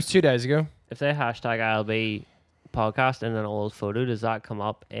hashtag, It was 2 days ago. if they hashtag ILB podcast in an old photo, does that come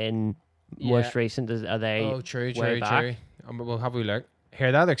up in most recent? Are they? Oh, true, way true, back? true. We'll have a look.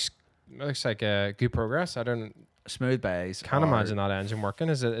 Here, that looks like good progress. I can't Smooth bays. imagine that engine working.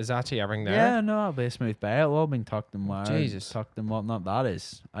 Is actually everything there? Yeah, no, that'll be a smooth bay. It'll all been tucked and wired. Jesus. Tucked and whatnot. That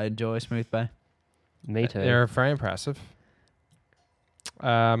is. I enjoy a smooth bay. Me too. They're very impressive.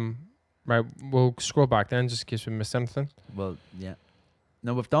 Right, we'll scroll back then just in case we missed anything. Well, yeah.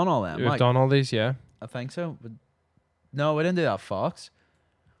 No, we've done all them. We've like, done all these, yeah. I think so. But no, we didn't do that Fox.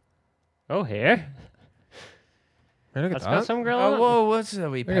 Oh, here. Hey, look at That's got that. some grill on Oh, it. whoa, what's a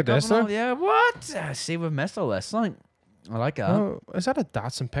wee Look at pickup this, and all? though. Yeah, what? See, we've missed all this. Like, I like that. Oh, is that a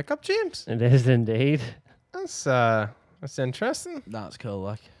Datsun pickup, James? It is indeed. That's interesting. That's cool.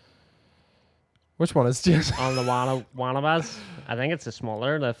 Like, Which one is James? On the Wanabas, I think it's a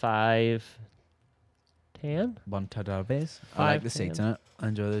smaller, the 510. one Tadaves. I like the 510. seats in it. I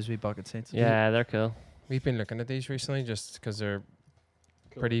enjoy those wee bucket seats. Yeah, they're cool. We've been looking at these recently just because they're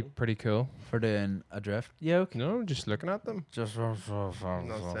pretty cool. For doing a drift yoke. No, just looking at them. Just Not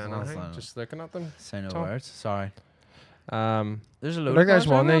saying anything. Just looking at them. say no Tom. words. Sorry. Um, There's a load look, of there's cars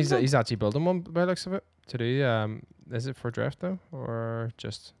one. around He's, them. he's actually building one by the looks of it to do. Is it for drift though, or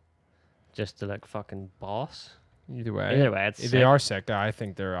just Just to look fucking boss. either way? Either way, it's They sick. are sick. I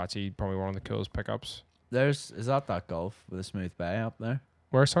think they're actually probably one of the coolest pickups. Is that Golf with a smooth bay up there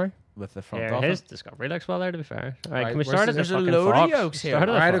Where, sorry? with the front Yeah, off his it? Discovery looks well there, to be fair. All right, Right, can we where's start the- at the there's a fucking load of Fox? yokes here. Start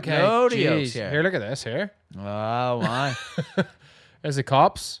at the Right, Fox. okay. Load of Jeez. yokes here. Here, look at this here. Oh, why? There's the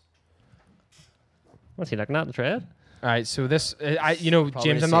cops. What's he looking at, the trade? All right, so this, Probably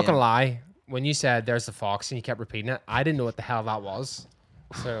James, the I'm not same. gonna lie. When you said there's the Fox and you kept repeating it, I didn't know what the hell that was.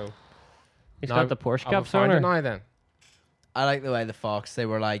 So He's now got the Porsche I've caps found on it her. now. Then I like the way the Fox, they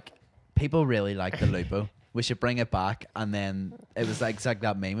were like, people really like the Lupo. We should bring it back. And then it was like, it's like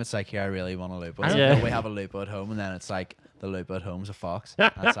that meme. It's like, here, I really want a Lupo. It's like, Yeah. "No, we have a Lupo at home. And then it's like, the Lupo at home's a Fox.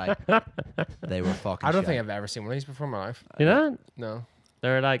 That's like, they were fucking I don't shit. think I've ever seen one of these before in my life. You know, No.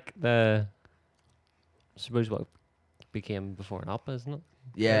 they're like the. I suppose what became before an up, isn't it?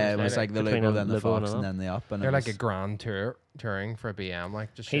 Yeah, it was like the Between Lupo, a then the Lupo and Fox, an and up. then the Up. And They're it like was a grand touring for a BM.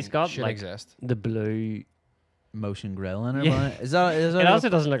 Like just He's shouldn't- got, shouldn't like, exist. The blue. motion grill in it. Yeah. wasn't it? Is that It also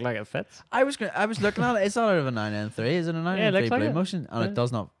doesn't look like it fits. I was looking at it. It's not out of a 993. Is it a 993 it looks like blue it. motion? And Yeah. it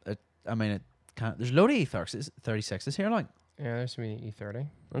does not. I mean, it can't. There's a load of E36s here. Like, Yeah, there's me E30.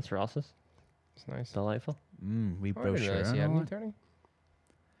 That's Ross's. It's nice. Delightful. We I broke didn't realize he sure. had any turning.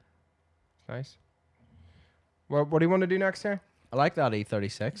 Nice. Well, what do you want to do next here? I like that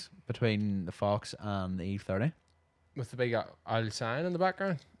E36 between the Fox and the E30. With the big owl sign in the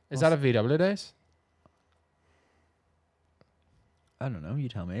background. Is What's- that a VW days? I don't know. You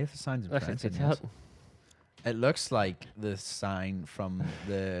tell me if the sign's in Looks French. like it it's is. It looks like the sign from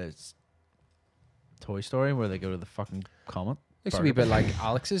the Toy Story where they go to the fucking comet. Looks a wee bit like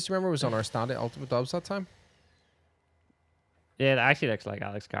Alex's. Do you remember it was on our stand at Ultimate Dubs that time? Yeah, it actually looks like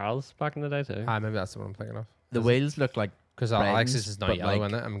Alex Carroll's back in the day too. Ah, maybe that's the one I'm thinking of. The wheels look like Because Brayton's, Alex's is not but yellow, like-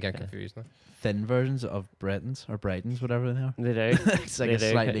 isn't it? I'm getting Yeah. confused now. thin versions of Brayton's or Brayton's, whatever they are. They do. It's like They a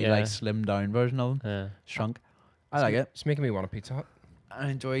do, slightly yeah. like slimmed down version of them, Yeah. shrunk. I like it. It's making me want a Pizza Hut. I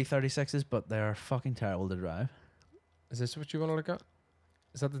enjoy E36s, but they are fucking terrible to drive. Is this what you want to look at?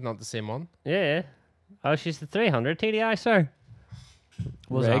 Is that not the same one? Yeah. Oh, she's the 300 TDI, sir.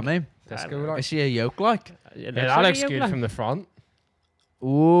 What does that Rig. mean? Disco know. like. Is she a yoke like? It Yeah, looks that like looks a good yoke, from like. the front.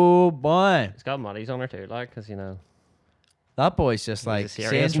 Oh boy, It's got muddies on her too, like, because you know, that boy's just He's like a seeing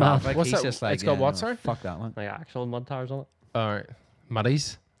serious man. traffic. What's He's that? just like It's got what, sorry? Fuck that one. like actual mud tires on it. All right.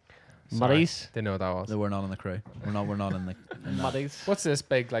 Muddies. Sorry, Muddies. Didn't know what that was. No, we're not in the crew. We're not in the. In that. Muddies. What's this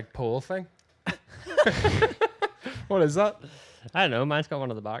big like pole thing? What is that? I don't know. Mine's got one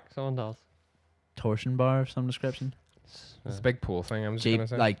at the back. Someone does. Torsion bar of some description. It's a big pole thing. I'm just Jeep gonna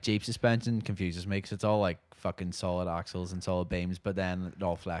say. like Jeep suspension confuses me because it's all like fucking solid axles and solid beams, but then it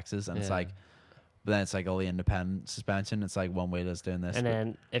all flexes and it's Yeah. like, but then it's like all the independent suspension. It's like one wheel is doing this. And but-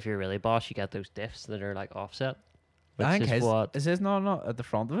 then if you're really boss, you get those diffs that are like offset. Which I think is what? is his not at the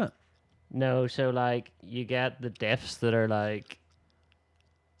front of it? No, so like you get the diffs that are like,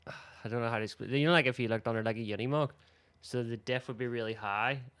 I don't know how to explain. You know, like if you looked under like a Unimog, so the diff would be really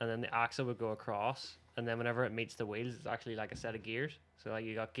high, and then the axle would go across, and then whenever it meets the wheels, it's actually like a set of gears. So like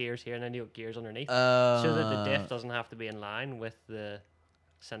you got gears here, and then you got gears underneath, so that the diff doesn't have to be in line with the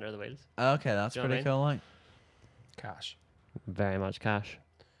center of the wheels. Okay, that's Do you know what I pretty cool. Like, cash. Very much cash.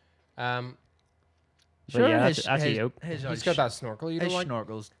 Sure. yeah, that's a yoke. He's got that snorkel. You His don't like?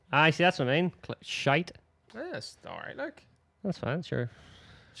 snorkels. Ah, see, that's what I mean. Shite. Yes. All right. Look. That's fine, sure.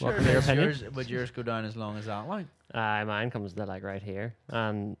 Sure, Welcome to your opinion. would yours go down as long as that? Like, Mine comes to like right here,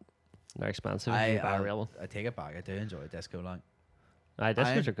 and they're expensive. I if you buy a real one. I take it back. I do enjoy disco. Like,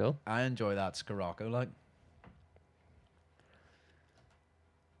 Discos are cool. I enjoy that Scirocco. Like,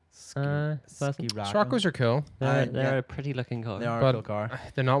 Pleasant. Scirocco's are cool. They're, yeah. they're a pretty looking car. They are But- a cool car,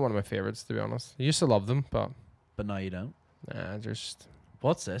 They're not one of my favorites, to be honest. I used to love them, but but now you don't. just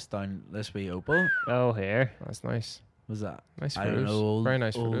What's this down this wee Opel? Oh, here. that's nice. Was that? Nice I don't photos. know. Old, Very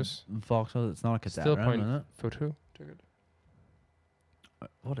nice old photos. Vauxhall. It's not a cassette Still rim, point- is it? Photo. Too good.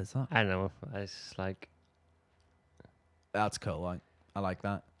 What is that? I don't know. It's just like That's cool. Like, I like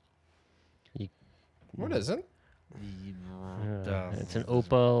that. What is it? it's an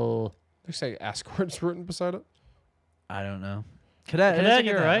Opel. Looks like escorts written beside it. I don't know. Cadet, it is a Cadet,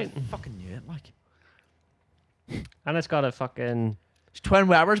 you're cadet. right. I fucking knew it. Like, And it's got a fucking. it's twin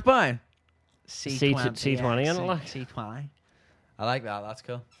Webers by C20 in it, like. C20. I like that. That's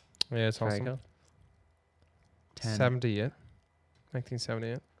cool. Yeah, it's Very awesome. cool. 78.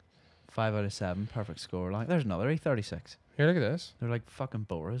 1978. 5 out of 7. Perfect score. Like, there's another E36. Here, look at this. They're like fucking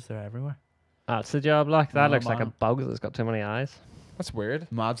boras. They're everywhere. That's the job, like. That Oh, looks like a man. bug that's got too many eyes. That's weird.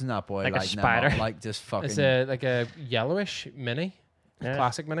 Imagine that boy Like a lighting them up, spider. like just fucking. It's a like a yellowish mini, Yeah.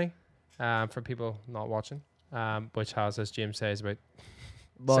 classic mini, for people not watching, which has, as James says, about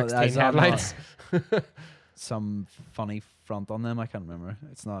Well, 16 is that not headlights. some funny front on them. I can't remember.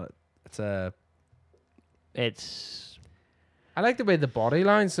 It's not. It's a. It's. I like the way the body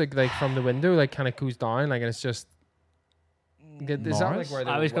lines like from the window like kind of goes down, like, and it's just. Is that like Morris? where they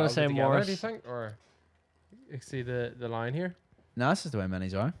I was gonna welded say together, Morris. Do you think, or you see the line here? No, this is the way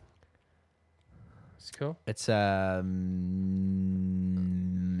minis are. It's cool. It's I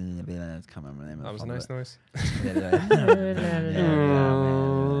can't remember the name of That was a the nice front noise. of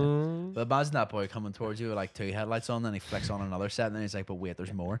it. But imagine that boy coming towards you with like 2 headlights on, then he flicks on another set, and then he's like, "But wait,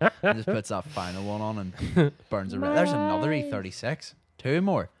 there's more." And just puts that final one on and burns the red. There's another E36. 2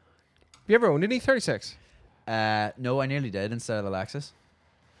 more. Have you ever owned an E36? No, I nearly did instead of the Lexus.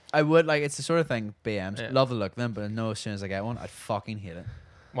 I would like. It's the sort of thing BMs Yeah. love the look of them, but I know as soon as I get one, I'd fucking hate it.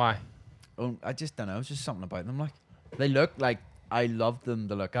 Why? Oh, I just don't know. It's just something about them. Like they look like I love them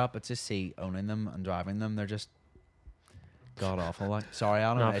to look at, but just see owning them and driving them, they're just god awful. Like sorry,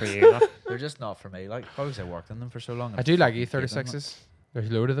 Adam, Not for it's- you. like. they're just not for me. Like because I worked on them for so long. I do like fucking hate them, like. E36s. There's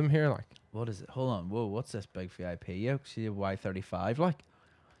a load of them here. Like, What is it? Hold on. Whoa, what's this big VIP yoke? See a Y35 like.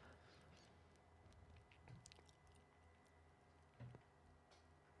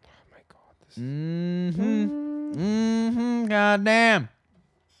 oh my god, this. Mm-hmm. Goddamn.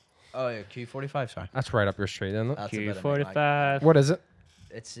 Oh yeah, Q45. Sorry. That's right up your street, isn't it? That's a bit of me, like- Q45. What is it?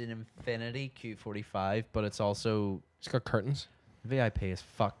 It's an Infinity Q45, but it's also It's got curtains. VIP as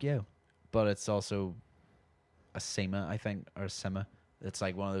fuck you. But it's also a SEMA, I think, or a SEMA. It's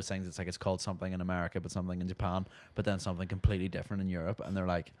like one of those things. It's like it's called something in America, but something in Japan, but then something completely different in Europe, and they're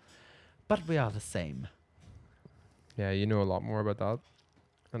like, but we are the same. Yeah, you know a lot more about that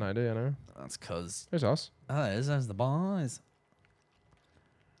than I do, you know. That's because There's us. that is as the boys.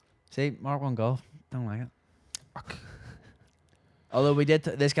 See, Mark 1 Golf. Don't like it. Although we did,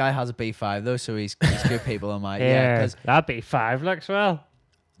 this guy has a B5 though, so he's good people in my yeah. Because that B5 looks well.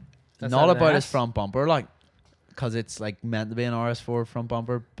 That's not an about his S? front bumper, like, because it's like meant to be an RS4 front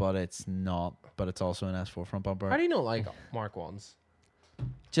bumper, but it's not. But it's also an S4 front bumper. How do you not like Mark 1s?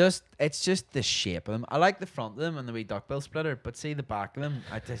 It's just the shape of them. I like the front of them and the wee duckbill splitter, but see the back of them,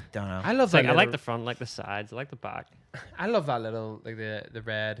 I just don't know. I love It's like, that. I like the front, I like the sides, I like the back. I love that little like the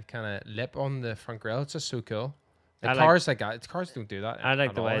red kind of lip on the front grille. It's just so cool. I Like like- cars like that. Cars don't do that. I like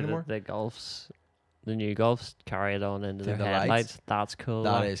at the all way anymore. that the Golfs, the new Golfs, carry it on into Through their the lights? headlights. That's cool.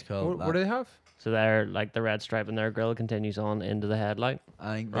 That like. is cool. What, that- what do they have? So they're like the red stripe in their grill continues on into the headlight.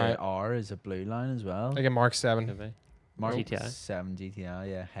 I think Right. the R is a blue line as well. Like a Mark 7. Could be. Mark GTI. 7 GTI,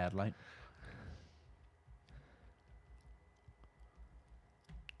 yeah, headlight.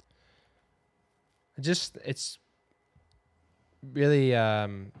 It's really I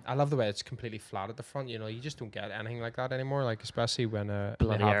love the way it's completely flat at the front. You know, you just don't get anything like that anymore. Like especially when they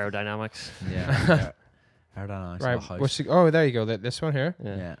Bloody have- aerodynamics. Yeah. Aerodynamics Right. of a house. What's the, oh, there you go. This one here.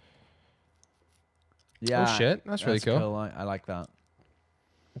 Yeah. Yeah. Yeah. Oh shit, that's really cool. I like that.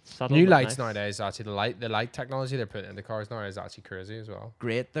 It's subtle New but lights nice. nowadays, actually the light technology they're putting in the cars nowadays is actually crazy as well.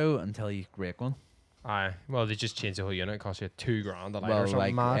 Great though until you break one. Aye, well they just changed the whole unit. It costs you $2,000 a light or Well, something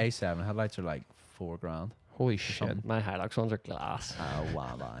like mad. A7 headlights are like $4,000. Holy shit! something. My Hilux ones are glass. Oh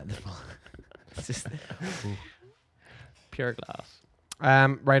wow, man. It's just Pure glass.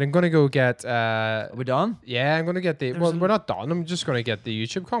 Right, I'm gonna go get. are we done? Yeah, I'm gonna get the. There's Well, a- we're not done. I'm just gonna get the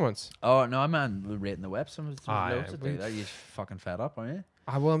YouTube comments. Oh no, I meant rating the web. Some Aye, loads to do we- that. You fucking fed up, aren't you?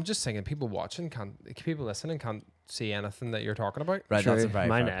 Well, I'm just thinking, people watching people listening can't see anything that you're talking about. Right, that's a very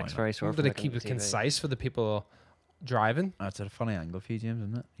My fair neck's point. very sore. But from they looking keep at it the TV. concise for the people driving. That's a funny angle for you, James,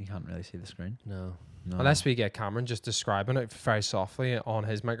 isn't it? You can't really see the screen. No. No. Unless we get Cameron just describing it very softly on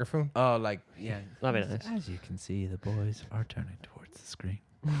his microphone. Oh, like yeah. That'd be As- nice. As you can see, the boys are turning towards the screen.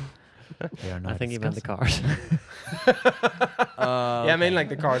 They are now I think you meant the discussing. cars. Yeah, I mean like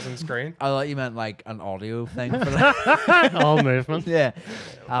the cars on screen. I thought you meant like an audio thing. For that. All movement. Yeah.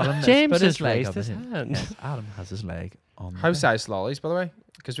 Adam has James put has leg raised up his his- hand. Yes, Adam has his leg on. How the- size lollies, by the way?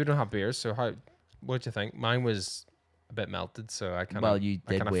 Because we don't have beers, so how? What did you think? Mine was a bit melted, so I kind of. Well, you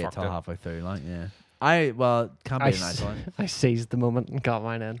I did kinda wait fucked till it. halfway through, like yeah. Can't be a nice one. I seized the moment and got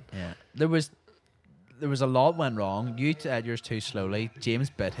mine in. Yeah. There was a lot went wrong. You ate yours too slowly. James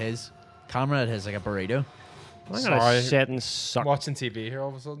bit his. Cameron had his like a burrito. I'm Sorry. gonna sit and suck Watching TV here all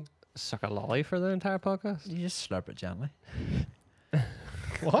of a sudden. a lolly for the entire podcast. You just slurp it gently.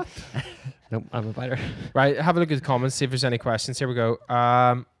 What? Nope, I'm a biter. Right, have a look at the comments, see if there's any questions. Here we go.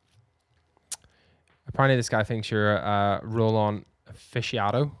 Apparently, this guy thinks you're a roll-on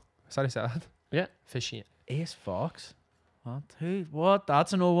aficionado. Is that how you say that? Yeah. Fishy. Ace Fox. What? Who? What?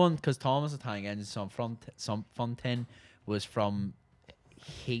 That's an old one because Thomas the Tank Engine some Fontaine was from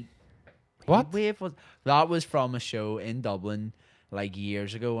Heat. What? Heatwave was that was from a show in Dublin like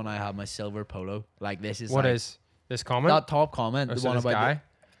years ago when I had my silver polo. Like this is What like, is this comment? that top comment? Or The so one this about guy?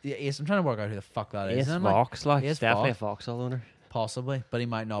 the Ace. I'm trying to work out who the fuck that is. Ace And I'm like, Vox, like Ace it's definitely Fox. a Vauxhall owner. possibly, but he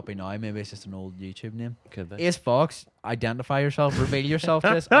might not be now. Maybe it's just an old YouTube name. Could be. Ace Fox, identify yourself, reveal yourself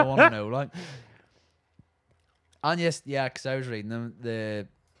to this. I want to know, like. And yes, yeah, because I was reading them.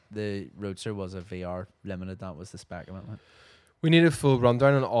 The Roadster was a VR limited. That was the spec of it. Like. We need a full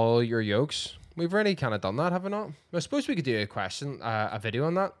rundown on all your yokes. We've already kind of done that, have we not? I suppose we could do a video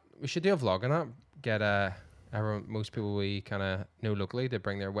on that. We should do a vlog on that. Get everyone, most people we kind of know locally to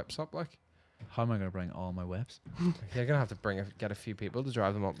bring their whips up. Like, How am I going to bring all my whips? you're gonna have to get a few people to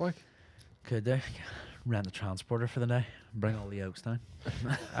drive them up. Like, Could they rent a transporter for the day? Bring all the oaks down.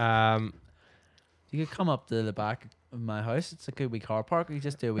 You could come up to the back of my house. It's a good wee car park. You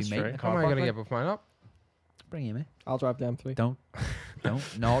just do a wee That's meet in true. the how car am I park. gonna like. get both mine up? Bring you, mate. I'll drive the M3. Don't,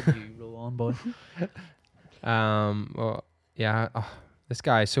 not you. Roll on, boy. Well, yeah. This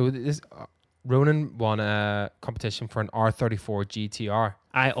guy. So this Ronan won a competition for an R34 GTR.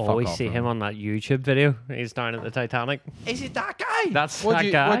 I always off, see him Ronan. on that YouTube video. He's down at the Titanic. Is it that guy? That's What that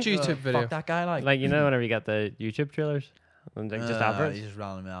you- guy. what YouTube video? Fuck that guy, like. Like, you know, whenever you get the YouTube trailers and like just adverts. He's just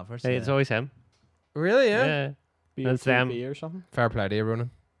random adverts. Hey, it's yeah. always him. Really? Yeah. Yeah. That's them. BOTB or something. Fair play to you,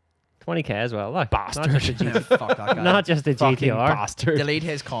 Ronan. 20k as well. Like, Bastard. Not just a, Yeah, fuck that guy. not just a Fucking GTR. bastard. Delete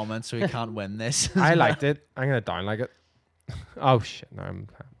his comments so he can't win this. I liked it. I'm gonna down like it. Oh shit! No, I'm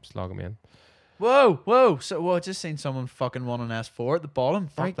slogging me in. Whoa. So, I just seen someone fucking won an S4 at the bottom.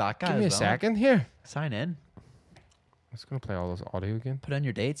 Fuck Right, that guy. Give me a as well. second here. Sign in. I'm just gonna play all this audio again. Put in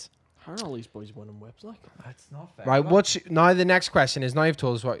your dates. How are all these boys winning whips like? That's not fair. Right. What's now? The next question is now you've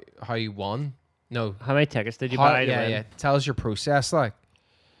told us how you won. No. How many tickets did you How- buy to yeah, win? yeah. Tell us your process, like.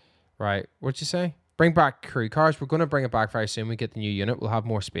 Right. What'd you say? Bring back crew cars. We're gonna bring it back very soon. We get the new unit. We'll have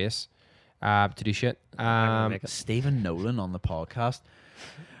more space to do shit. make it. Stephen Nolan on the podcast.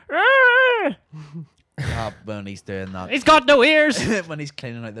 When he's doing that. He's got no ears. When he's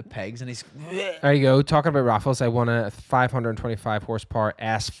cleaning out the pegs and he's. There you go. Talking about raffles, I won a 525 horsepower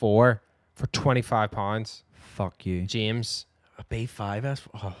S4 for £25. Fuck you. James. A B5 S.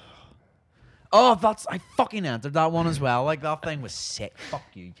 Oh, that's. I fucking entered that one as well. Like, that thing was sick. Fuck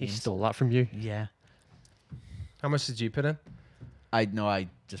you, He James. stole that from you. Yeah. How much did you put in? I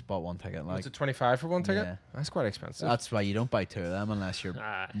just bought one ticket. Like, Was it 25 for one ticket? Yeah. That's quite expensive. That's why you don't buy two of them unless you're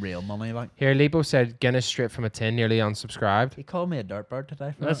Ah. real money. Like, Here, Lipo said Guinness straight from a tin, nearly unsubscribed. he called me a dirt bird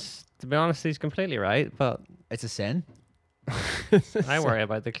today. For that. That's, to be honest, he's completely right. But It's a sin. I worry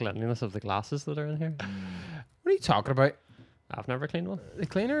about the cleanliness of the glasses that are in here. What are you talking about? I've never cleaned one. The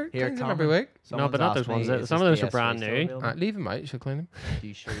cleaner Here, cleans them every Cameron. week. Someone's but not asked those ones me, that- is some of this those are DS3 brand still new. available? Leave them out. You should clean them. Do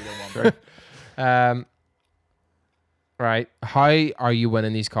you sure you don't want them? Right. How are you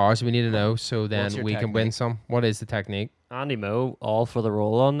winning these cars? We need to know so then What's your we can win technique? some. What is the technique? Andy Moe, all for the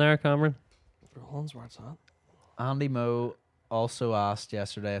roll on there, Cameron. Rollins, where it's at? Andy Moe also asked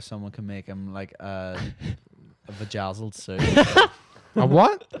yesterday if someone can make him like a vajazzled suit. A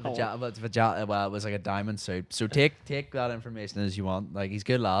what? Well, it was like a diamond suit. So take that information as you want. Like, he's a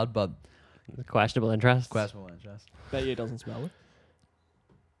good lad, but Questionable interest. questionable interest. Bet you he doesn't smell it.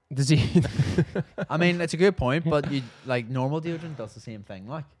 Does he? I mean, it's a good point, but you like normal deodorant does the same thing.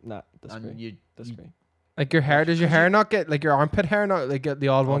 Like, Nah, and disagree. you Disagree. Like your hair? Does your hair not get like your armpit hair not like get the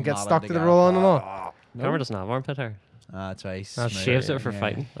odd one get not stuck in to the gap. roll on and all? Cameron doesn't have armpit hair. That's right. He's That's smooth. Shaves it for Yeah.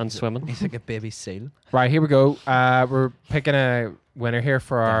 fighting and swimming. He's like a baby seal. Right, here we go. We're picking a winner here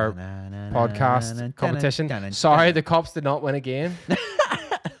for our podcast competition. Sorry, the cops did not win again.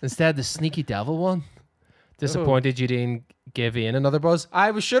 Instead, the sneaky devil won. Disappointed you didn't give Ian another buzz.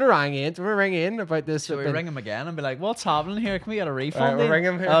 I should have rang Ian. Do we ring Ian about this? So we ring him again and be like, "What's happening here? Can we get a refund?" Right, we'll Ian?" ring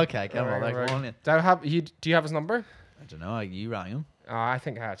him here. Okay, come on, We'll like, ring come him. on in. Do you have his number? I don't know. You rang him. I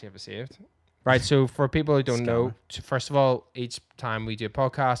think I actually have it saved. Right, so for people who don't know, first of all, each time we do a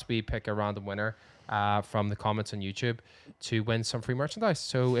podcast, we pick a random winner from the comments on YouTube to win some free merchandise.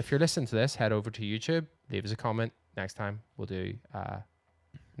 So if you're listening to this, head over to YouTube, leave us a comment. Next time we'll do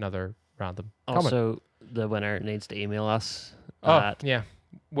another random comment. Also, the winner needs to email us. Oh, yeah.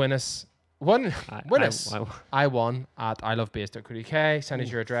 Win us. Win us. I I won at ilovebase.co.uk. Send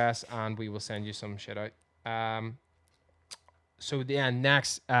us your address and we will send you some shit out. So yeah,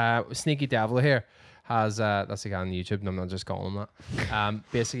 next Sneaky Devil here has that's the guy on YouTube and I'm not just calling him that.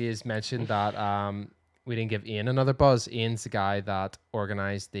 Basically he's mentioned that we didn't give Ian another buzz. Ian's the guy that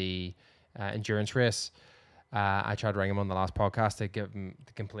organized the endurance race. I tried to ring him on the last podcast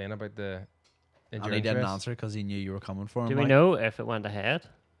to complain about the endurance And he didn't race. answer because he knew you were coming for him. Do we like. know if it went ahead?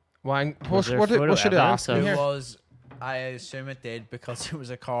 Why, Was there what photo should I evidence ask him of- It here? was. I assume it did because there was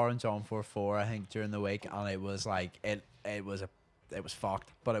a car in John 44, I think, during the week, and it was like it was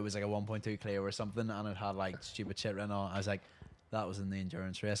fucked, but it was like a 1.2 Clio or something, and it had like stupid shit written on it. I was like, that was in the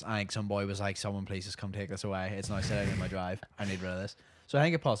endurance race. I think some boy was like, "Someone please just come take this away. It's now sitting in my drive. I need rid of this." So I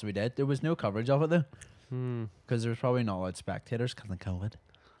think it possibly did. There was no coverage of it though, because there was probably not allowed spectators because of COVID.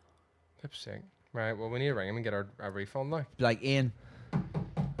 Interesting. Right, well we need to ring him and get our refund now. Like, Ian, Have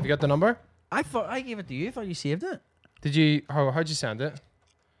you got the number? I thought I gave it to you. I thought you saved it. Did you? How'd you send it?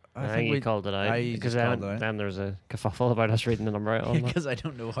 I think you called it out. you Because just then, called it out. then there was a kerfuffle about us reading the number out on, the, because I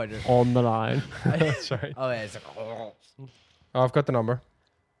don't know how to. on the line. Sorry. Oh, yeah, it's like, oh. Oh, I've got the number.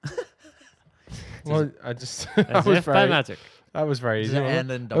 Well, I just As if by magic. that was very Does easy. it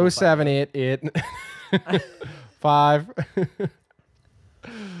end in double Oh 788 5.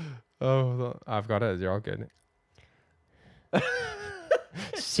 Oh, I've got it. You're all good.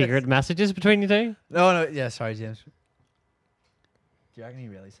 Secret messages between you two? No, yeah, sorry, James. Do you reckon he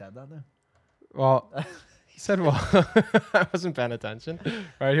really said that though? Well, he said what? I wasn't paying attention.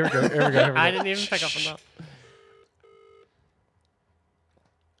 Right, here we go. Here we go. Here we go. I didn't even pick up on that.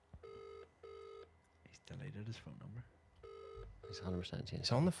 He's deleted his phone number. He's 100% changed.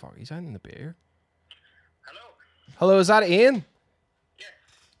 He's on the fuck. He's out in the beer. Hello, is that Ian?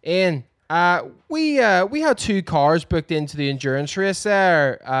 Yeah. Ian, We had 2 cars booked into the endurance race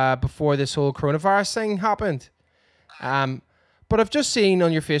there before this whole coronavirus thing happened. But I've just seen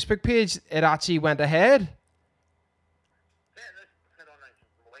on your Facebook page it actually went ahead. Yeah, that's head on like the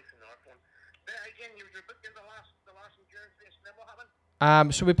wife and the North one. But again, you were booked in the last endurance race, and then what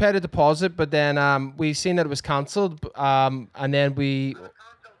happened? So we paid a deposit, but then we seen that it was cancelled. And then we. I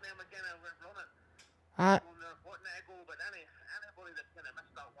cancelled them again and we're running. Uh, On the fortnight ago, but anybody that kind of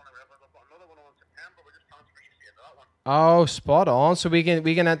missed that one or whatever, we've got another one on in September. We're just transferring you straight to that one. oh, spot on. So we can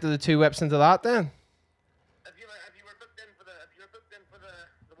enter the 2 whips into that then. If you were booked in for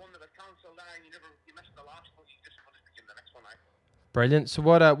the one that was cancelled, and you missed the last one, you just want to begin the next one. Brilliant. So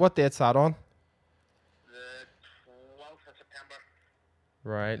what date's that on? The 12th of September.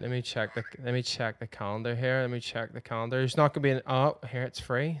 Right. Let me check the calendar here. Let me check the calendar. There's not gonna be here it's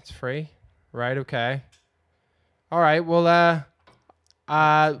free. It's free. Right. Okay. All right. Well.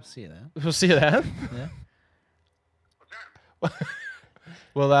 See you then. We'll see you then. Yeah. What's that?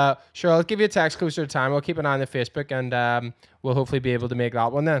 Well, sure. I'll give you a text closer to time. I'll keep an eye on the Facebook, and we'll hopefully be able to make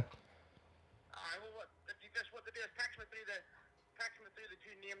that one then. Well, if you just what to do is text me through the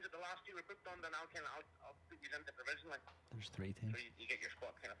 2 names that the last 2 were booked on, then I'll put you into provisionally, There's 3 teams. so you get your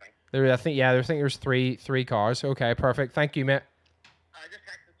spot kind of thing. I think there's three cars. Okay. Perfect. Thank you, mate.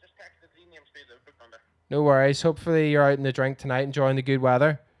 Just text the 3 names through that were booked on there. No worries. Hopefully you're out in the drink tonight, enjoying the good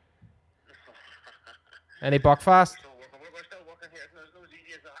weather. Any Buckfast? We're still working here. It's not as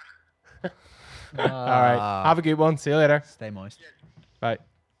easy as that. All right. Have a good one. See you later. Stay moist. Bye.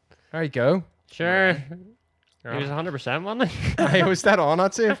 There you go. Sure. He was 100%, wasn't he? I was that on.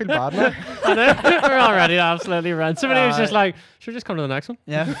 I'd say I feel bad now. I know. We're already absolutely ransom. And he was just like, should we just come to the next one?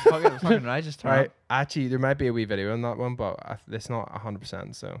 Yeah, fucking right. Just turn Right. up. Actually, there might be a wee video on that one, but it's not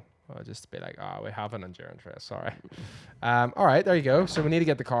 100%. So I'll just be like, we have an endurance race. Sorry. All right. There you go. So we need to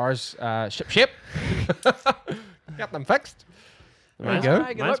get the cars ship. Get them fixed. There you go.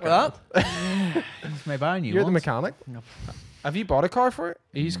 Alright, good luck with that. Maybe buy a new You're the ones. mechanic. Nope. Have you bought a car for it?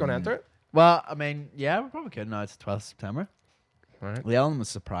 Are you just going to enter it? Well, I mean, yeah, we probably could now. It's the 12th of September. All right. The element of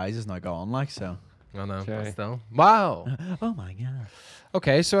surprise is now gone, like, so. I know. Okay. But still. Wow. Oh my god.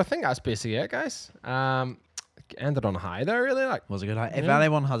 Okay. So I think that's basically it, guys. Ended on a high there, really. Like. Was a good high. If Yeah.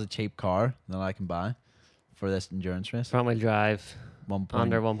 anyone has a cheap car that I can buy for this endurance race, Front wheel drive, 1.4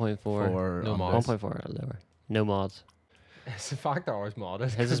 under 1.4. No under. mods. 1.4 or lower. No mods. It's the fact that ours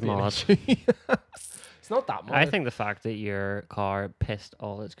modded. His is could be an mod. issue. It's not that modded. I think the fact that your car pissed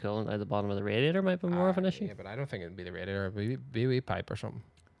all its coolant out the bottom of the radiator might be more of an issue. Yeah, but I don't think it'd be the radiator. It'd be a wee pipe or something.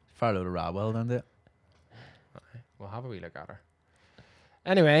 Fire load of Radwell down there. We'll have a wee look at her.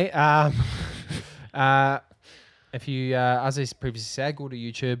 Anyway, if you, as I previously said, go to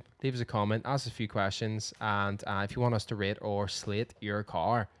YouTube, leave us a comment, ask us a few questions, and if you want us to rate or slate your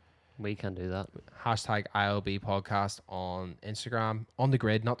car, We can do that. hashtag ILB podcast on Instagram, on the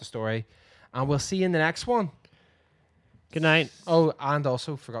grid, not the story. And we'll see you in the next one. Good night. Oh, and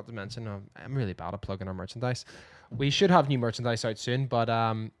also forgot to mention, I'm really bad at plugging our merchandise. We should have new merchandise out soon, but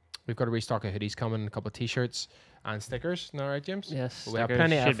we've got a restock of hoodies coming, a couple of t-shirts and stickers. Isn't that right, James? Yes, We have stickers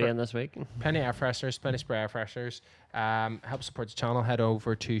plenty of should be effort. in this week. Plenty air fresheners, plenty spray air fresheners. Help support the channel. Head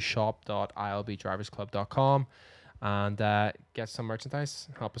over to shop.ilbdriversclub.com and get some merchandise.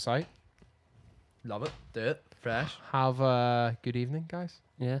 Help us out. Love it. Do it. Fresh. Have a good evening, guys.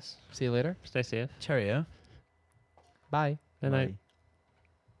 Yes. See you later. Stay safe. Cheerio. Bye. Good night.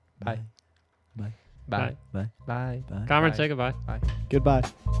 Bye. Bye. Bye. Bye. Bye. Bye. Cameron, Bye. say goodbye. Goodbye.